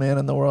 best looking man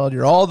in the world.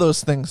 You're all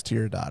those things to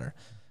your daughter.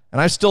 And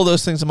I still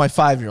those things to my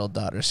 5-year-old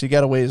daughter. So you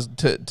got a ways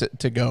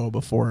to go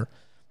before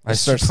it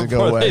starts to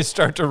go away. They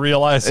start to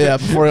realize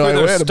before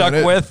they're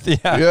stuck with.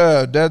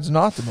 Yeah, Dad's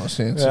not the most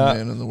handsome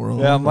man in the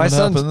world. Yeah, my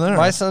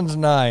son's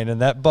 9,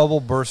 and that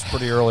bubble bursts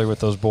pretty early with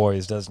those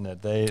boys, doesn't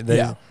it?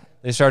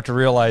 They start to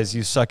realize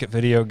you suck at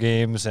video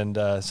games and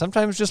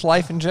sometimes just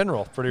life in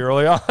general pretty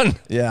early on.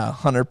 Yeah,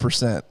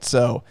 100%.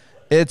 So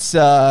it's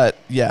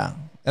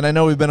and I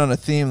know we've been on a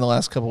theme the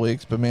last couple of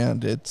weeks, but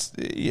man, it's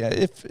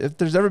if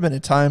there's ever been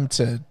a time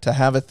to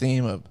have a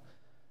theme of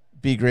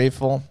be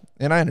grateful,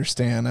 and I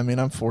understand. I mean,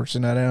 I'm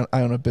fortunate.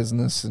 I own a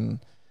business, and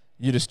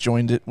you just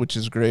joined it, which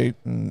is great,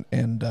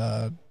 and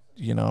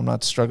I'm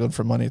not struggling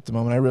for money at the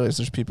moment. I realize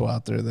there's people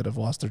out there that have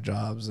lost their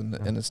jobs,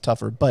 and it's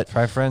tougher. But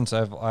my friends,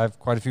 I have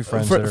quite a few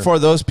friends. For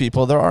those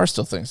people, there are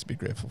still things to be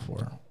grateful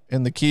for.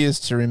 And the key is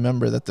to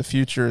remember that the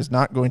future is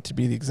not going to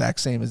be the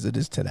exact same as it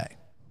is today.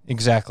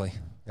 Exactly.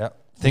 Yeah.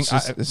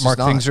 Mark,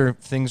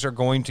 Things are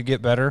going to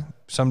get better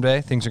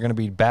someday. Things are going to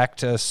be back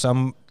to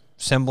some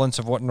semblance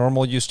of what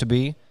normal used to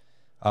be.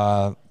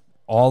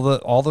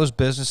 All those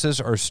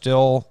businesses are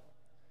still,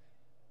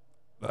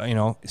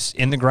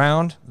 in the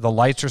ground. The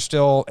lights are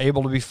still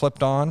able to be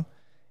flipped on,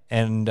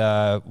 and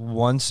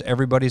once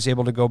everybody's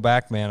able to go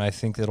back, man, I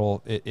think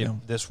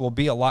this will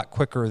be a lot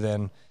quicker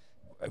than.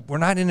 We're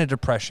not in a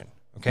depression,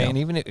 okay? Yeah. And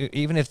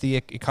even if the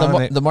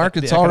economy, the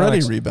market's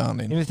already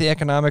rebounding. Even if the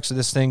economics of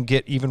this thing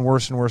get even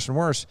worse and worse and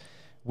worse,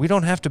 we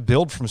don't have to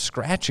build from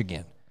scratch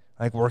again.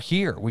 Like, we're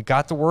here. We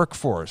got the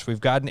workforce.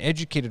 We've got an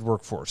educated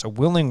workforce, a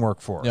willing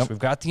workforce. Yep. We've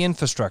got the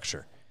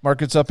infrastructure.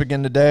 Market's up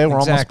again today. We're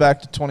almost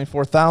back to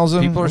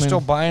 24,000. People are still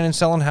buying and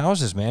selling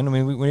houses, man. I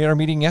mean, we had our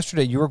meeting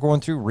yesterday. You were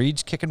going through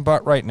Reed's kicking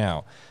butt right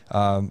now.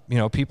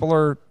 People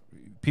are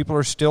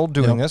still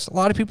doing this. A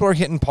lot of people are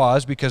hitting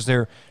pause because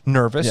they're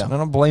nervous. Yeah. And I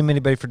don't blame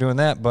anybody for doing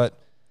that, but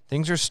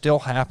things are still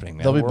happening,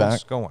 man. They'll be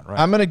back. Going, right?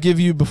 I'm going to give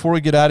you, before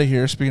we get out of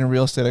here, speaking of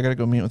real estate, I got to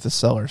go meet with the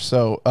seller.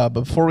 So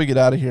before we get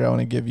out of here, I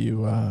want to give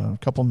you a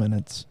couple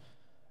minutes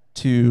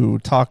to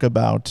talk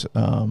about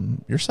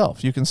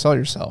yourself. You can sell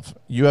yourself.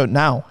 You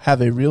now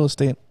have a real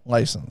estate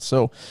license.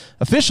 So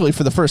officially,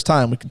 for the first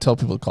time, we can tell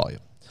people to call you.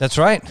 That's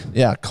right.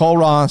 Yeah, call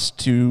Ross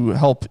to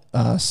help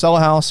sell a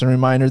house. And a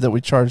reminder that we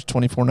charge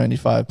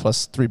 $24.95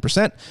 plus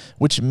 3%,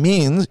 which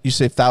means you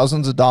save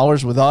thousands of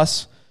dollars with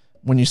us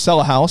when you sell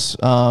a house.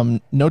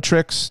 No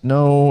tricks,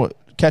 no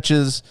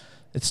catches.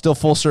 It's still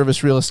full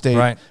service real estate.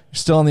 Right. You're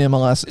still on the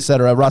MLS, et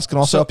cetera. Ross can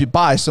also help you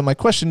buy. So my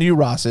question to you,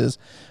 Ross, is,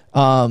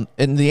 and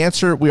the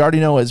answer we already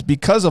know is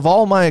because of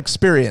all my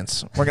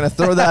experience. We're going to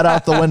throw that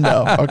out the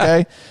window,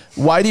 okay?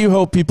 Why do you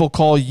hope people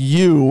call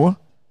you,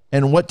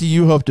 and what do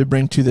you hope to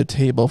bring to the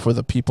table for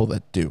the people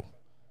that do?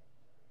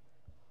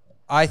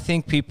 I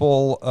think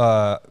people,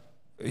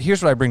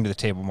 here's what I bring to the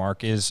table,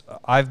 Mark, is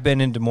I've been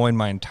in Des Moines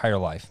my entire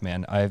life,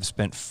 man. I've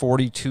spent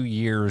 42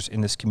 years in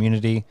this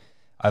community.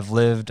 I've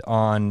lived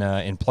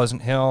in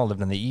Pleasant Hill. I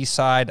lived on the east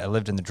side. I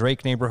lived in the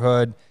Drake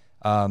neighborhood.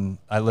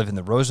 I live in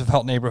the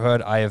Roosevelt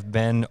neighborhood. I have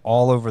been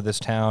all over this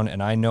town,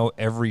 and I know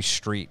every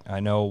street.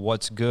 I know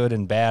what's good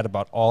and bad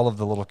about all of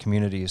the little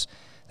communities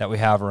that we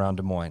have around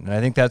Des Moines. And I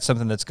think that's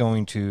something that's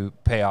going to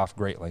pay off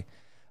greatly.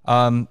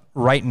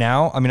 Right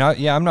now, I mean,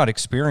 I'm not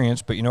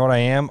experienced, but you know what I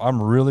am?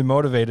 I'm really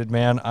motivated,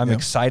 man. I'm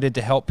excited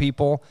to help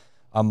people.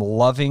 I'm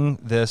loving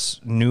this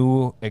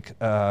new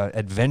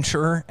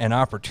adventure and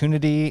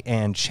opportunity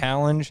and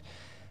challenge.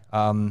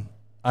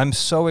 I'm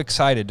so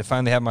excited to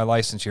finally have my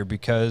license here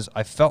because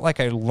I felt like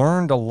I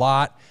learned a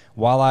lot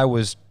while I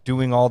was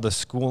doing all the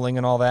schooling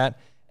and all that.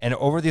 And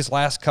over these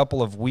last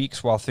couple of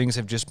weeks, while things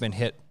have just been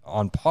hit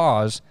on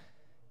pause,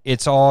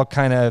 it's all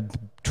kind of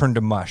turned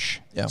to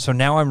mush. Yeah. So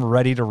now I'm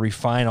ready to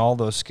refine all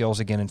those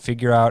skills again and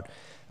figure out,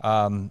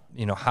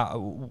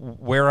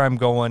 where I'm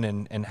going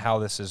and how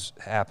this is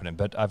happening.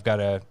 But I've got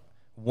a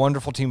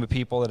wonderful team of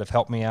people that have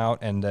helped me out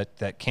and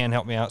that can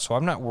help me out. So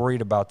I'm not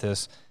worried about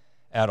this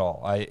at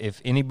all.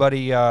 If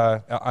anybody,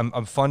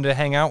 I'm fun to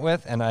hang out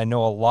with, and I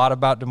know a lot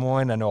about Des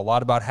Moines. I know a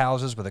lot about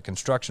houses with a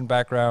construction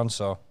background.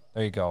 So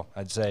there you go.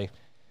 I'd say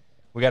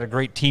we got a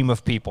great team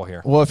of people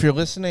here. Well, if you're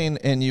listening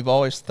and you've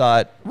always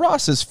thought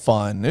Ross is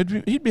fun,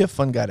 he'd be a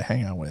fun guy to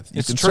hang out with.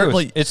 It's the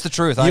truth. It's the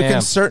truth. You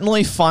can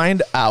certainly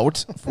find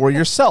out for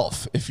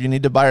yourself. If you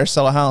need to buy or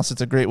sell a house,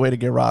 it's a great way to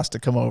get Ross to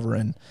come over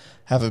and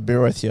have a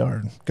beer with you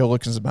or go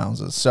look in some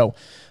houses. So,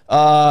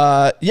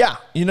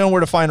 you know where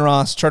to find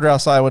Ross,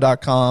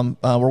 charterhouseiowa.com.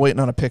 We're waiting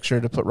on a picture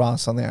to put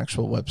Ross on the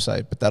actual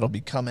website, but that'll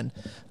be coming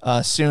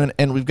soon.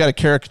 And we've got a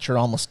caricature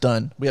almost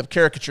done. We have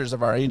caricatures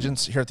of our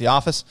agents here at the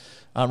office.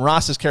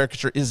 Ross's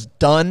caricature is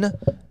done,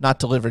 not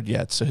delivered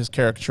yet, so his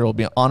caricature will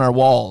be on our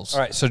walls.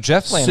 All right, so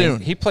Jeff Lanning,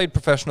 he played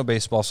professional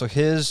baseball, so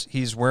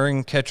he's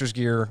wearing catcher's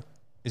gear.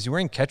 Is he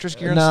wearing catcher's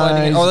gear and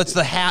sliding in? Oh, that's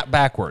the hat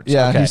backwards.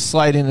 Yeah, okay. He's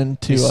sliding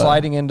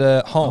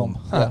into home.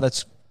 Huh,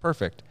 that's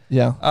perfect.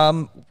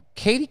 Yeah.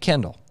 Katie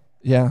Kendall.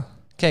 Yeah.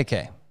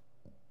 KK.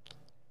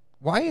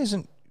 Why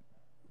isn't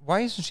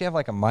she have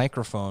like a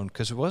microphone?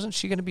 Because wasn't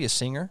she going to be a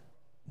singer?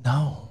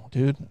 No,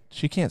 dude.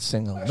 She can't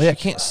sing a lick. She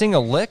can't sing a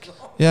lick?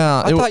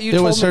 Yeah.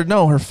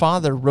 Her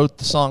father wrote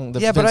the song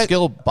that Vince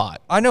Gill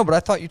bought. I know, but I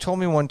thought you told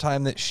me one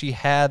time that she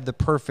had the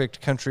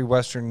perfect country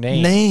western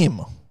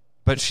name.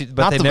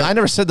 I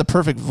never said the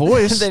perfect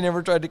voice. They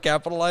never tried to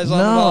capitalize on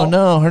it all?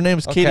 No. Her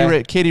name's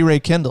Katie Ray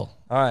Kendall.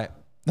 All right.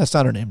 That's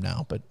not her name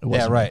now, but it was.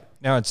 Yeah, right.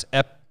 Now it's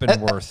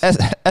Eppenworth.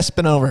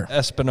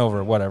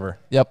 Espinover, whatever.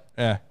 Yep.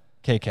 Yeah.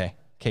 KK.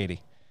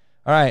 Katie.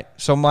 All right.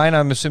 So mine,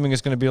 I'm assuming,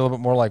 is going to be a little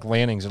bit more like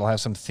Lanning's. It'll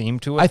have some theme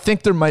to it. I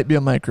think there might be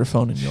a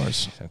microphone in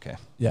yours. Okay.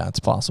 Yeah,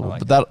 it's possible.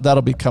 But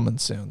that'll be coming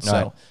soon.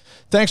 So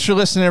thanks for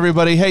listening,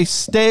 everybody. Hey,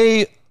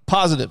 stay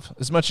positive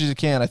as much as you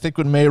can. I think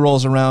when May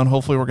rolls around,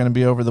 hopefully we're going to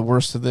be over the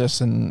worst of this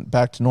and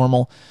back to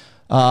normal.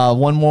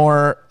 One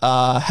more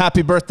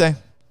happy birthday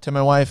to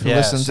my wife who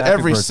listens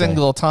every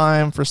single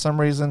time. For some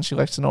reason, she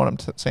likes to know what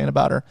I'm saying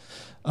about her.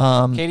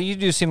 Katie, you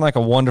do seem like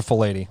a wonderful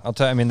lady. I'll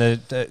tell you. I mean,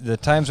 the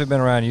times we've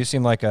been around, you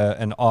seem like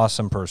an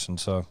awesome person.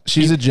 So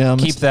she's a gem.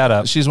 Keep that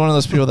up. She's one of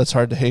those people that's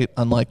hard to hate,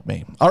 unlike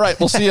me. All right,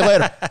 we'll see you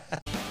later.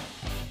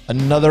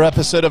 Another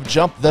episode of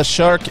Jump the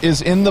Shark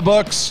is in the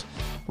books.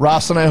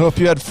 Ross and I hope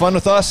you had fun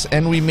with us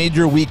and we made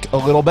your week a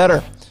little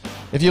better.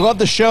 If you love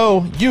the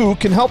show, you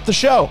can help the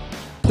show.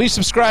 Please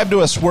subscribe to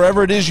us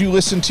wherever it is you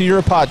listen to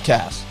your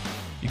podcast.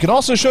 You can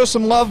also show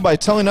some love by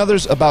telling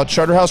others about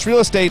Charterhouse Real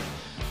Estate.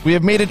 We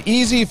have made it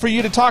easy for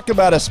you to talk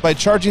about us by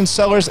charging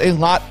sellers a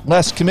lot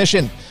less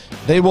commission.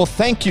 They will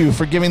thank you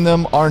for giving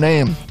them our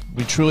name.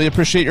 We truly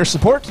appreciate your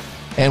support,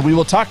 and we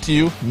will talk to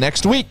you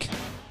next week.